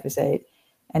like glyphosate,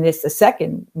 and it's the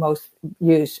second most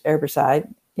used herbicide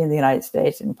in the United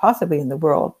States and possibly in the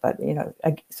world. But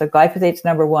so glyphosate's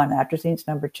number one, atrazine's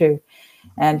number two,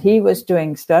 and he was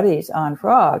doing studies on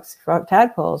frog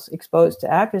tadpoles exposed to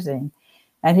atrazine,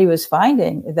 and he was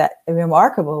finding that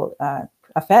remarkable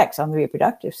effects on the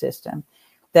reproductive system.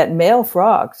 That male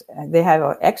frogs, they have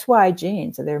an XY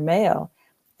gene, so they're male,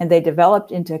 and they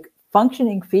developed into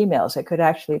functioning females that could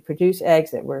actually produce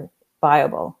eggs that were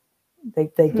viable.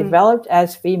 They developed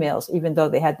as females, even though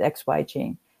they had the XY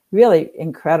gene. Really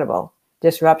incredible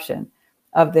disruption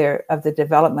of the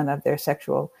development of their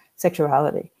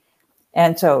sexuality.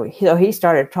 And so he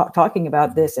started talking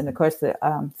about this, and of course the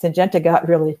Syngenta got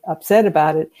really upset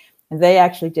about it, and they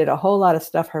actually did a whole lot of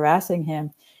stuff harassing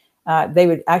him. They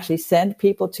would actually send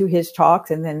people to his talks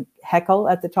and then heckle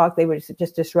at the talk. They would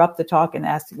just disrupt the talk and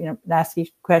ask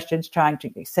nasty questions, trying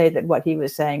to say that what he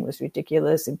was saying was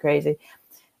ridiculous and crazy.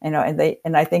 And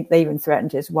I think they even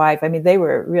threatened his wife. I mean, they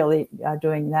were really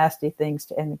doing nasty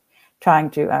things and trying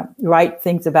to write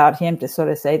things about him to sort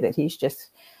of say that he's just,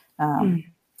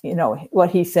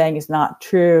 what he's saying is not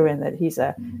true, and that he's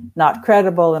not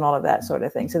credible and all of that sort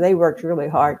of thing. So they worked really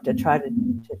hard to try to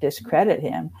discredit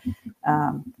him,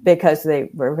 because they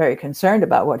were very concerned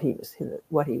about what he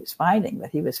was finding,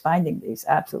 that he was finding these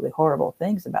absolutely horrible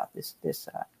things about this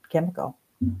chemical.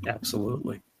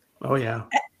 Absolutely. Oh, yeah.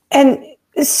 And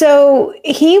so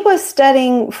he was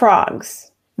studying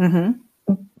frogs.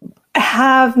 Mm-hmm.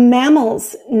 Have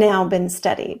mammals now been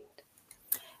studied?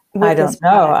 I don't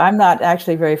know. I'm not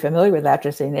actually very familiar with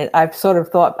atrazine. I've sort of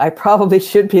thought I probably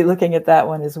should be looking at that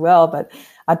one as well. But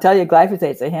I'll tell you,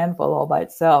 glyphosate's a handful all by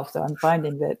itself. So I'm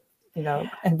finding that,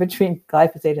 and between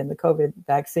glyphosate and the COVID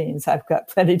vaccines, I've got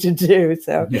plenty to do.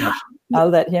 So Yeah. I'll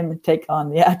let him take on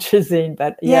the atrazine.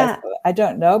 But yes, I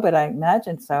don't know, but I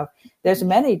imagine so. There's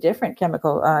many different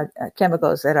chemicals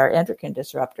that are endocrine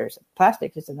disruptors.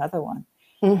 Plastic is another one.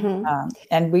 Mm-hmm.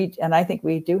 And I think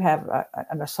we do have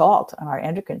an assault on our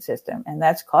endocrine system, and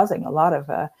that's causing a lot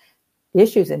of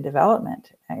issues in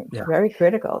development. Very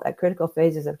critical at critical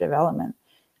phases of development.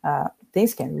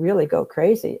 Things can really go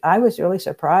crazy. I was really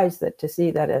surprised to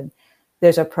see that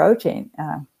there's a protein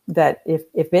that if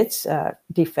it's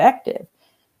defective,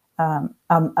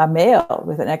 a male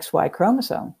with an XY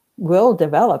chromosome will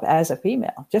develop as a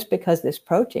female just because this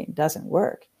protein doesn't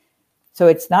work. So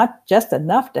it's not just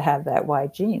enough to have that Y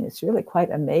gene. It's really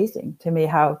quite amazing to me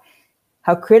how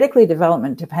critically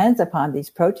development depends upon these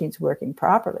proteins working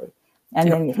properly.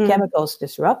 And then if chemicals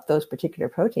disrupt those particular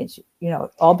proteins,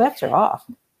 all bets are off.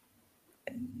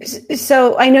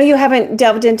 So I know you haven't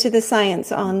delved into the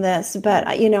science on this, but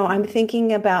I'm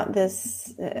thinking about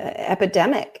this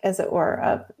epidemic, as it were,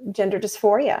 of gender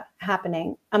dysphoria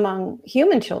happening among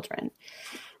human children.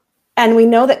 And we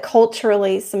know that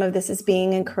culturally some of this is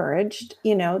being encouraged.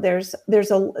 It's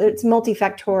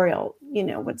multifactorial,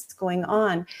 what's going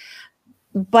on.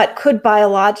 But could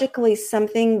biologically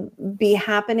something be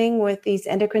happening with these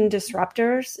endocrine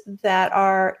disruptors that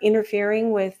are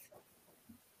interfering with?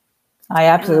 I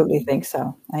absolutely think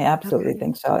so.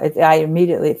 Think so. I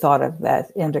immediately thought of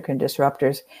that, endocrine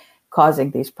disruptors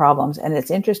causing these problems. And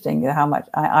it's interesting how much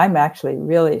I'm actually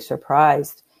really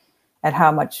surprised at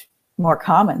how much more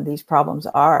common these problems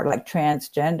are, like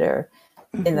transgender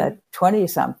in the 20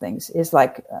 somethings is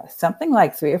like something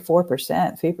like 3 or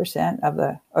 4%, 3% of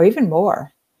the, or even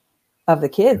more of the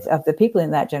kids, of the people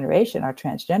in that generation are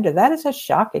transgender. That is a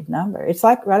shocking number. It's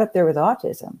like right up there with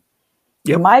autism.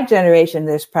 Yep. In my generation,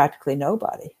 there's practically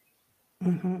nobody.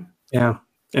 Mm-hmm. Yeah.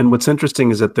 And what's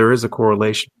interesting is that there is a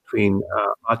correlation between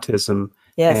autism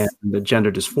Yes. and the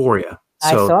gender dysphoria.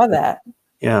 I saw that.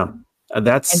 Yeah.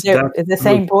 That's And they're the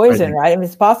same poison, right? I mean,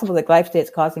 it's possible that glyphosate's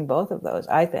causing both of those,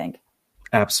 I think.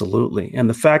 Absolutely. And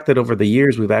the fact that over the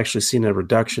years, we've actually seen a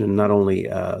reduction in not only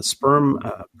sperm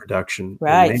production.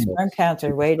 Right. Sperm counts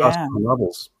are way down.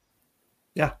 Levels.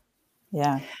 Yeah.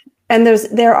 Yeah. And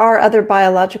there are other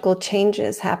biological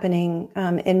changes happening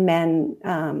in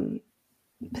men,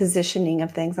 positioning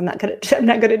of things. I'm not good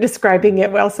at describing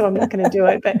it well, so I'm not going to do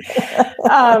it. But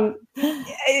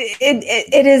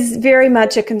it is very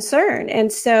much a concern.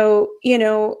 And so,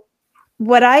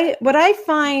 what I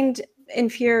find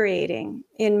infuriating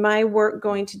in my work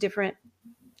going to different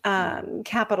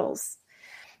capitals,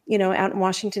 out in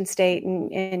Washington State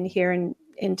and here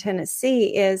in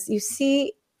Tennessee, is you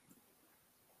see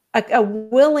a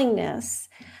willingness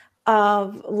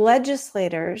of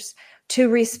legislators to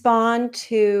respond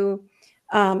to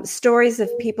stories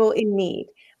of people in need,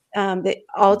 the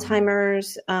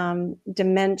Alzheimer's,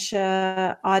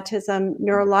 dementia, autism,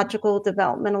 neurological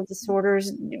developmental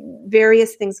disorders,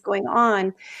 various things going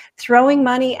on, throwing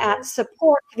money at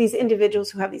support for these individuals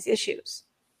who have these issues.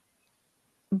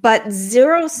 But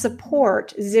zero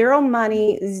support, zero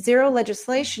money, zero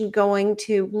legislation going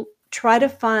to try to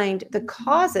find the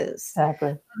causes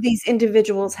of these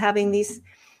individuals having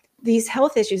these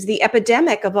health issues, the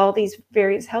epidemic of all these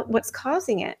various health, what's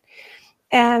causing it.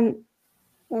 And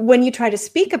when you try to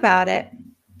speak about it,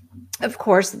 of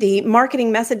course, the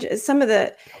marketing messages,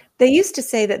 they used to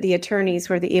say that the attorneys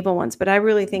were the evil ones, but I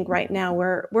really think right now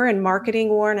we're in marketing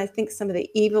war. And I think some of the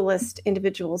evilest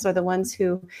individuals are the ones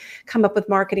who come up with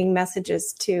marketing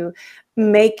messages to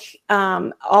make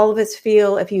all of us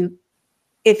feel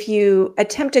if you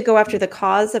attempt to go after the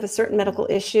cause of a certain medical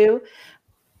issue,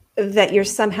 that you're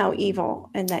somehow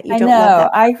evil and that you don't love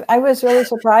that. I was really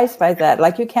surprised by that.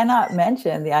 Like, you cannot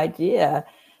mention the idea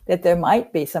that there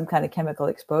might be some kind of chemical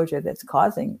exposure that's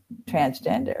causing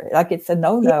transgender. Like, it's a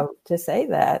no-no to say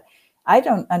that. I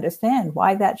don't understand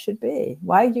why that should be.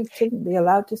 Why you shouldn't be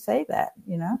allowed to say that,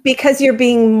 Because you're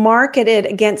being marketed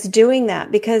against doing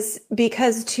that.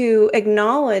 Because to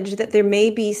acknowledge that there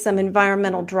may be some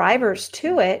environmental drivers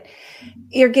to it,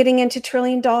 you're getting into $1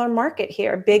 trillion market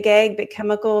here. Big ag, big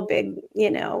chemical, big,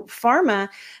 pharma.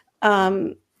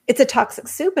 It's a toxic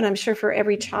soup. And I'm sure for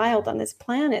every child on this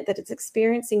planet that is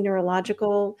experiencing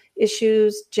neurological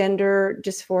issues, gender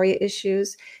dysphoria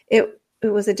issues, it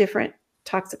was a different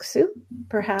toxic soup,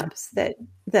 perhaps, that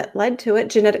led to it.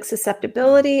 Genetic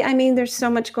susceptibility. I mean, there's so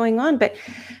much going on, but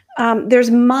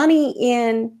there's money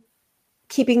in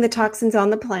keeping the toxins on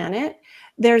the planet.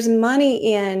 There's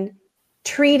money in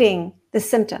treating the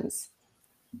symptoms,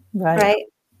 right?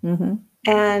 Mm-hmm.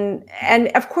 And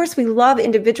of course, we love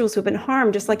individuals who've been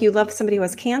harmed, just like you love somebody who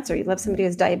has cancer, you love somebody who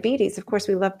has diabetes. Of course,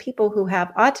 we love people who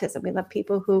have autism. We love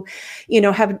people who,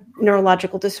 have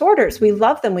neurological disorders. We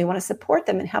love them. We want to support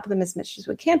them and help them as much as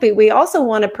we can. But we also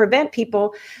want to prevent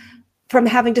people from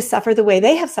having to suffer the way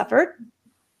they have suffered,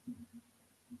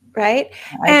 right?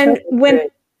 And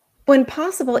when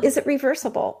possible, is it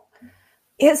reversible?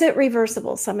 Is it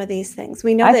reversible, some of these things?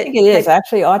 We know I think it is.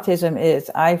 Actually, autism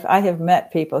is. I have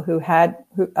met people who had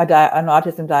an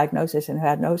autism diagnosis and who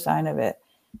had no sign of it.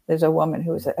 There's a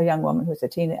young woman who was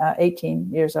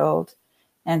 18 years old,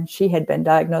 and she had been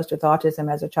diagnosed with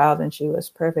autism as a child, and she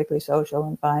was perfectly social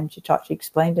and fine. She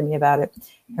explained to me about it.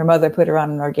 Her mother put her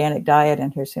on an organic diet,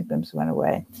 and her symptoms went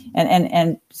away.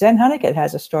 And Zen Honeycutt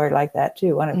has a story like that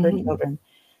too. One of her children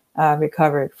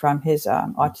recovered from his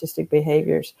autistic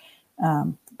behaviors.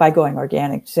 By going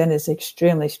organic. Zen is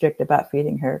extremely strict about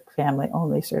feeding her family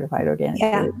only certified organic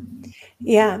food.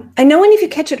 Yeah. I know, and if you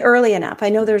catch it early enough, I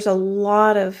know there's a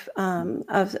lot of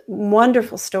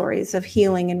wonderful stories of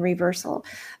healing and reversal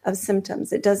of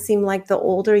symptoms. It does seem like the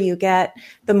older you get,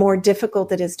 the more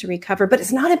difficult it is to recover, but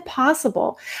it's not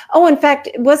impossible. Oh, in fact,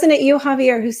 wasn't it you,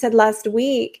 Javier, who said last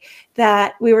week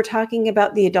that we were talking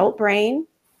about the adult brain?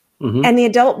 Mm-hmm. And the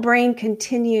adult brain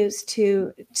continues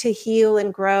to heal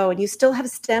and grow, and you still have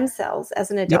stem cells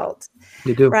as an adult. Yep,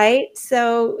 you do. Right?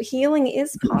 So healing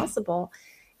is possible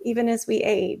even as we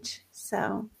age.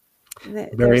 So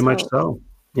very much so.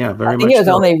 Yeah, very much. I think it was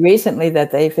only recently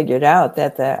that they figured out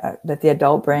that the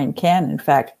adult brain can, in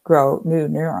fact, grow new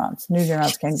neurons. New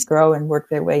neurons can grow and work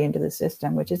their way into the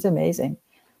system, which is amazing.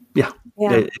 Yeah.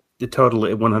 It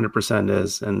totally 100%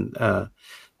 is. And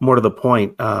more to the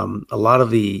point, a lot of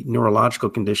the neurological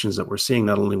conditions that we're seeing,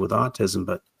 not only with autism,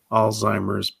 but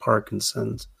Alzheimer's,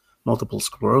 Parkinson's, multiple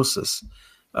sclerosis,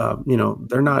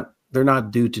 they're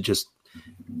not due to just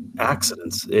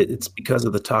accidents. It's because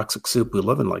of the toxic soup we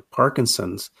live in. Like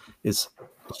Parkinson's is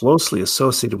closely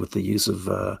associated with the use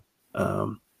of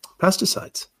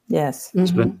pesticides. Yes.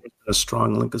 There's been a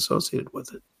strong link associated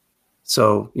with it.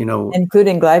 So,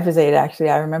 including glyphosate,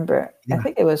 actually, I remember, I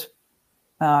think it was,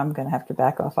 I'm going to have to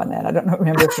back off on that. I don't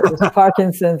remember if it was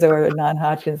Parkinson's or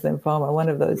non-Hodgkin's lymphoma, one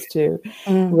of those two,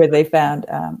 where they found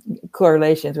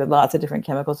correlations with lots of different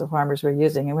chemicals the farmers were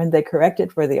using. And when they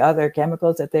corrected for the other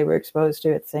chemicals that they were exposed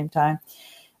to at the same time,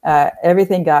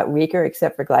 everything got weaker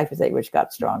except for glyphosate, which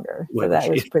got stronger. So that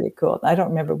was pretty cool. I don't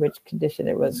remember which condition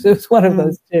it was. It was one of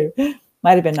those two.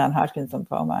 Might have been non-Hodgkin's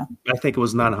lymphoma. I think it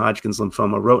was non-Hodgkin's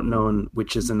lymphoma. Rotenone,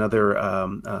 which is another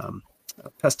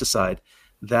pesticide,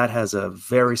 that has a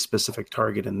very specific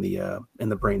target in the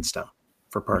brainstem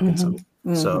for Parkinson's.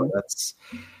 So that's,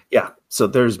 so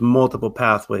there's multiple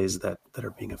pathways that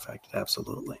are being affected.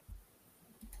 Absolutely.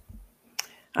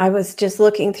 I was just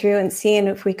looking through and seeing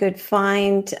if we could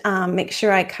find, make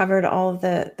sure I covered all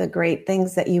the great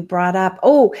things that you brought up.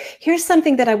 Oh, here's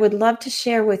something that I would love to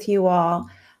share with you all.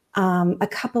 A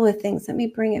couple of things. Let me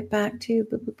bring it back to,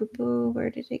 where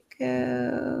did it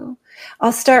go?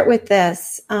 I'll start with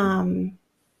this.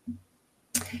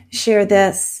 Share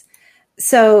this.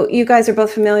 So you guys are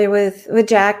both familiar with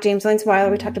Jack, James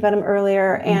Lyons-Weiler. We talked about him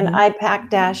earlier, and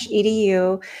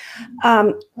IPAC-EDU.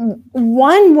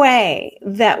 One way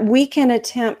that we can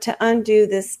attempt to undo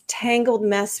this tangled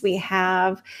mess we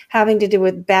have, having to do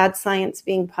with bad science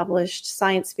being published,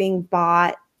 science being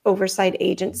bought, oversight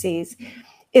agencies,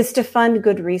 is to fund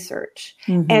good research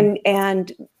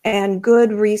and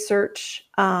good research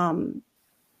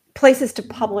places to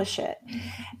publish it.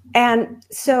 And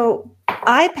so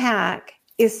IPAC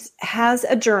has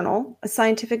a journal, a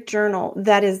scientific journal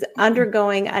that is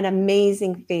undergoing an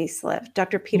amazing facelift.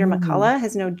 Dr. Peter McCullough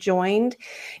has now joined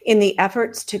in the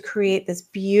efforts to create this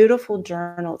beautiful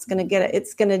journal. It's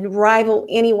going to rival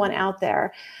anyone out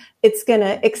there. It's going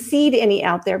to exceed any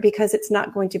out there because it's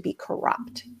not going to be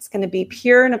corrupt. It's going to be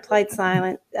pure and applied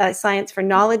science for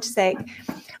knowledge's sake.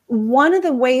 One of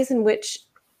the ways in which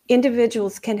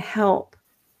individuals can help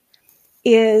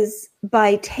is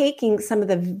by taking some of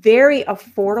the very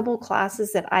affordable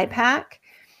classes at IPAC.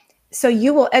 So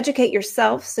you will educate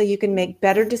yourself so you can make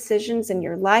better decisions in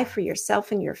your life for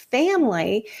yourself and your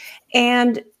family.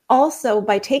 And also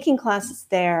by taking classes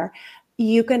there,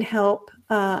 you can help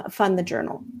fund the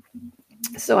journal.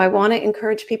 So I want to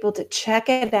encourage people to check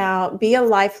it out, be a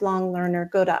lifelong learner,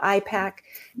 go to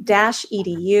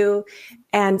IPAC-EDU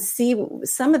and see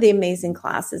some of the amazing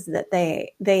classes that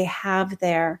they have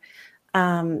there.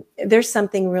 There's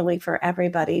something really for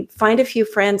everybody. Find a few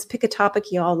friends, pick a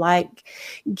topic you all like,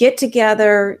 get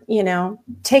together,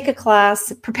 take a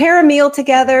class, prepare a meal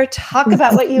together, talk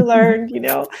about what you learned,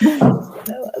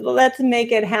 let's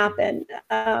make it happen.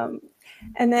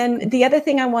 And then the other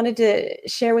thing I wanted to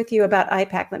share with you about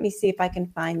IPAC, let me see if I can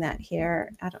find that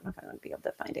here. I don't know if I'm going to be able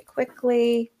to find it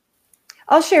quickly.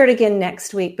 I'll share it again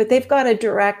next week, but they've got a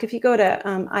direct, if you go to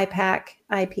IPAC,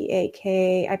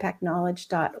 IPAK,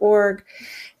 IPACknowledge.org,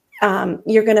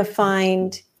 you're going to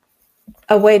find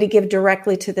a way to give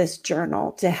directly to this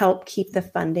journal to help keep the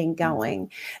funding going.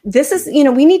 This is,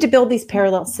 we need to build these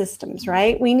parallel systems,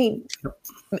 right? We need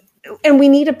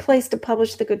a place to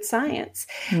publish the good science.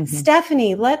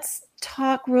 Stephanie, let's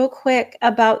talk real quick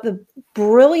about the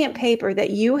brilliant paper that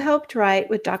you helped write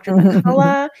with Dr.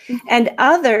 McCullough and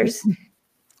others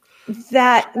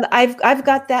that I've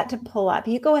got that to pull up.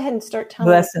 You go ahead and start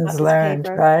telling lessons learned,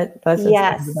 right? Lessons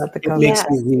learned about the COVID. It makes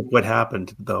me weep what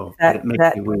happened, though. That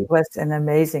was an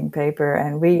amazing paper,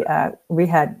 and we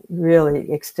had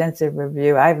really extensive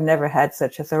review. I've never had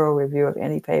such a thorough review of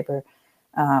any paper.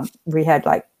 We had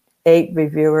like 8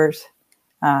 reviewers,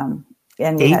 and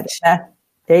we had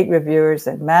 8 reviewers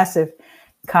and massive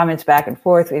comments back and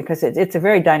forth because it's a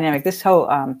very dynamic. This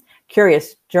whole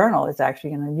Curious journal is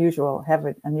actually an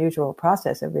unusual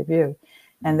process of review,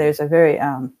 and there's a very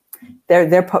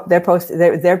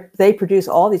they produce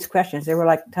all these questions. There were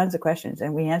like tons of questions,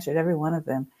 and we answered every one of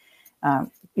them.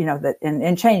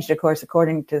 And changed, of course,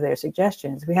 according to their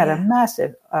suggestions. We had a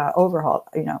massive overhaul.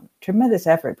 Tremendous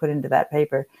effort put into that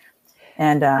paper.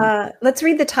 And let's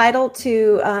read the title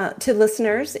to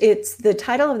listeners. It's the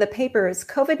title of the paper is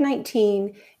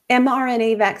COVID-19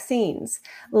 mRNA vaccines,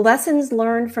 lessons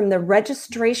learned from the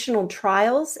registrational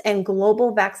trials and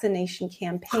global vaccination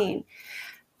campaign.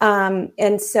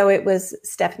 And so it was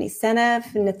Stephanie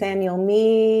Seneff, Nathaniel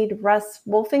Mead, Russ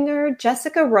Wolfinger,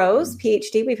 Jessica Rose,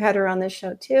 PhD. We've had her on this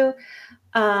show too.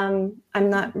 I'm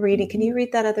not reading. Can you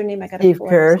read that other name? I got Steve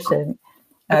Kirsch and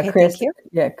okay, Chris. thank you.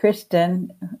 Yeah,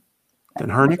 Kristen. Den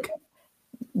Hernick.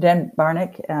 Den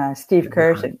Barnick, Steve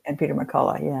Kirsch, and Peter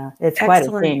McCullough. Yeah, it's quite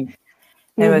a team.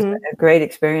 It was a great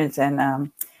experience,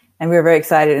 and we were very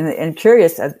excited and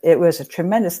curious. It was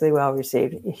tremendously well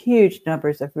received. Huge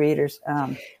numbers of readers.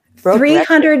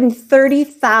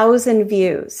 330,000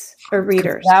 views or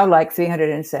readers. Now like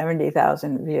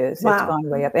 370,000 views. Wow. It's gone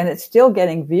way up. And it's still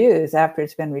getting views after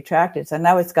it's been retracted. So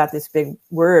now it's got this big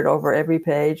word over every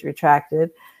page,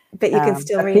 retracted. But you can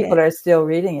still read people it. are still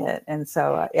reading it. And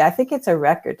so I think it's a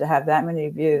record to have that many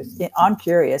views on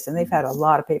Curious. And they've had a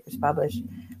lot of papers published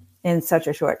in such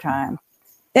a short time.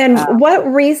 And what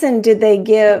reason did they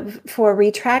give for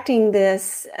retracting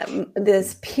this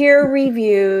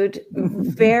peer-reviewed,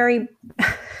 very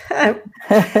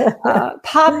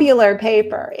popular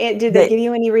paper? Did they give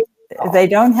you any reason? They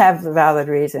don't have valid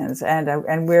reasons,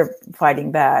 and we're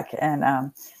fighting back.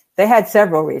 And they had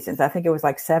several reasons. I think it was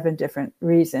like 7 different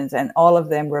reasons, and all of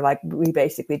them were like, we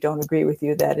basically don't agree with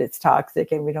you that it's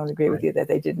toxic, and we don't agree with you that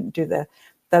they didn't do the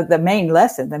main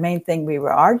lesson. The main thing we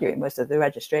were arguing was that the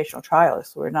registrational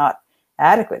trials were not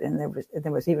adequate, and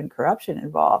there was even corruption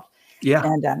involved. Yeah.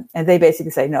 And they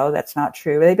basically say, no, that's not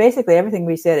true. They basically, everything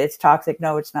we said, it's toxic.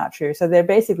 No, it's not true. So they're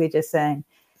basically just saying,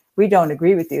 we don't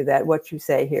agree with you that what you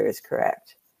say here is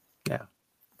correct. Yeah.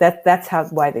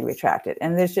 That's why they retracted.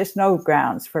 And there's just no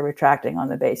grounds for retracting on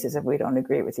the basis of we don't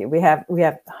agree with you. We have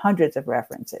hundreds of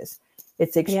references.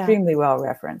 It's extremely well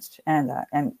referenced, and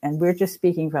we're just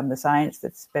speaking from the science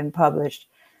that's been published.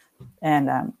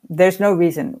 And there's no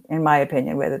reason, in my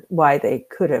opinion, why they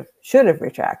should have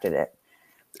retracted it.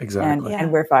 Exactly.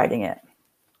 And we're fighting it.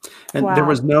 And there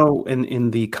was no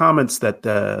in the comments that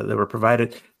were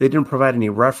provided. They didn't provide any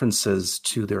references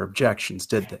to their objections,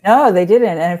 did they? No, they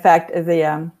didn't. And in fact,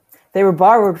 they were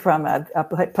borrowed from a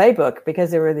playbook,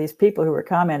 because there were these people who were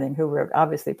commenting who were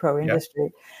obviously pro-industry.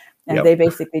 Yep. And they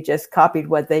basically just copied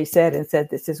what they said and said,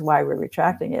 this is why we're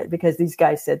retracting it, because these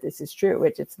guys said this is true,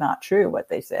 which it's not true what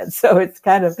they said. So it's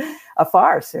kind of a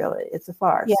farce, really. It's a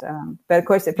farce. Yeah. But of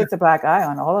course, it puts a black eye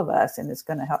on all of us, and it's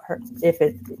going to hurt.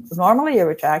 Normally a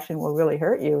retraction will really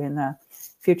hurt you in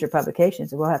future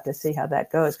publications, and we'll have to see how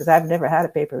that goes, because I've never had a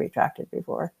paper retracted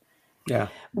before. Yeah.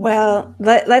 Well,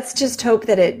 let's just hope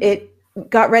that it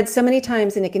got read so many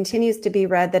times, and it continues to be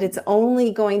read, that it's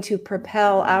only going to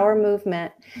propel our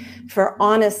movement for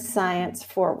honest science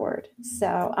forward.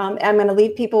 So I'm going to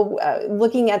leave people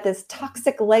looking at this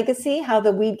Toxic Legacy, How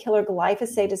the Weed Killer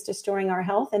Glyphosate is Destroying Our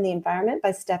Health and the Environment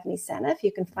by Stephanie Seneff.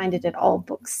 You can find it at all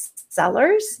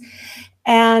booksellers.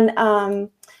 And,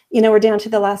 we're down to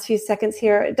the last few seconds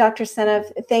here. Dr.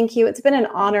 Seneff, thank you. It's been an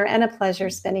honor and a pleasure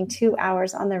spending 2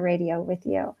 hours on the radio with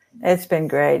you. It's been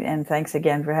great. And thanks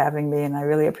again for having me. And I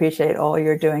really appreciate all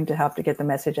you're doing to help to get the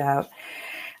message out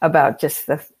about just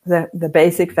the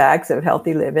basic facts of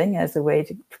healthy living as a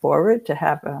way forward, to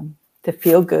have to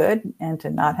feel good and to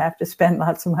not have to spend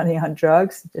lots of money on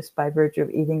drugs just by virtue of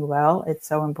eating well. It's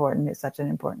so important. It's such an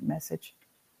important message.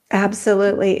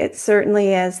 Absolutely. It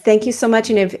certainly is. Thank you so much.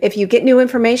 And if you get new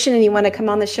information and you want to come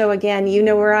on the show again, you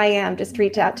know where I am. Just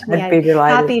reach out to me. I'd be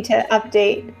delighted. Happy to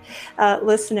update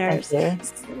listeners. Thank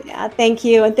you. Yeah, thank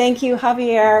you. And thank you,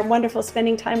 Javier. Wonderful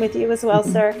spending time with you as well,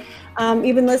 sir.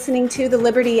 You've been listening to the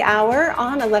Liberty Hour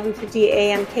on 1150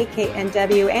 AM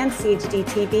KKNW and CHD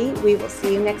TV. We will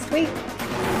see you next week.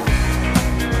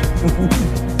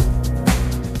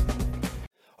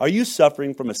 Are you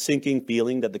suffering from a sinking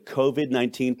feeling that the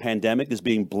COVID-19 pandemic is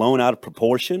being blown out of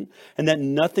proportion and that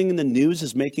nothing in the news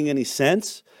is making any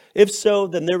sense? If so,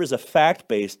 then there is a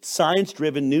fact-based,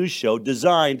 science-driven news show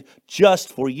designed just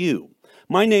for you.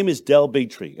 My name is Del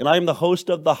Bigtree, and I am the host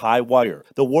of The High Wire,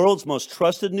 the world's most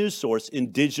trusted news source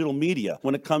in digital media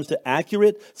when it comes to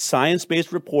accurate,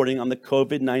 science-based reporting on the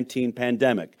COVID-19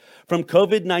 pandemic. From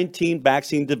COVID-19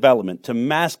 vaccine development to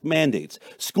mask mandates,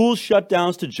 school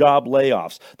shutdowns to job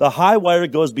layoffs, The High Wire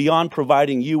goes beyond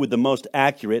providing you with the most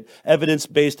accurate,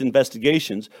 evidence-based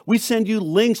investigations. We send you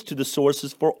links to the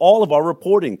sources for all of our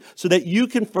reporting so that you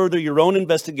can further your own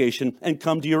investigation and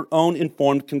come to your own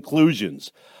informed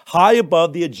conclusions. High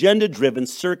above the agenda-driven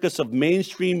circus of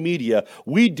mainstream media,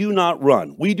 we do not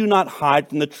run. We do not hide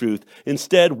from the truth.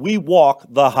 Instead, we walk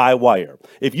the high wire.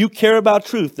 If you care about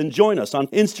truth, then join us on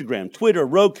Instagram, Twitter,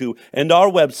 Roku, and our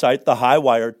website,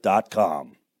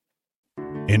 thehighwire.com.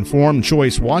 Informed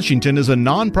Choice Washington is a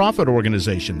nonprofit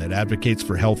organization that advocates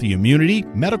for healthy immunity,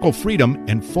 medical freedom,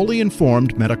 and fully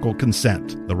informed medical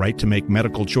consent. The right to make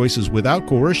medical choices without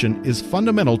coercion is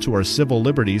fundamental to our civil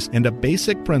liberties and a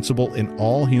basic principle in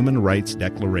all human rights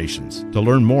declarations. To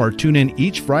learn more, tune in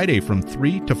each Friday from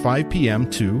 3 to 5 p.m.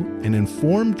 to An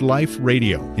Informed Life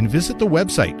Radio and visit the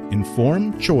website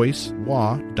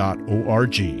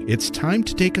informedchoicewa.org. It's time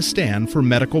to take a stand for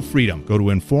medical freedom. Go to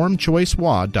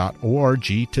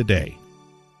informedchoicewa.org today.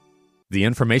 The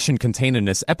information contained in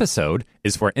this episode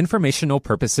is for informational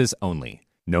purposes only.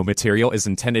 No material is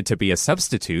intended to be a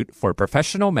substitute for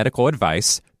professional medical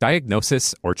advice,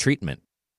 diagnosis, or treatment.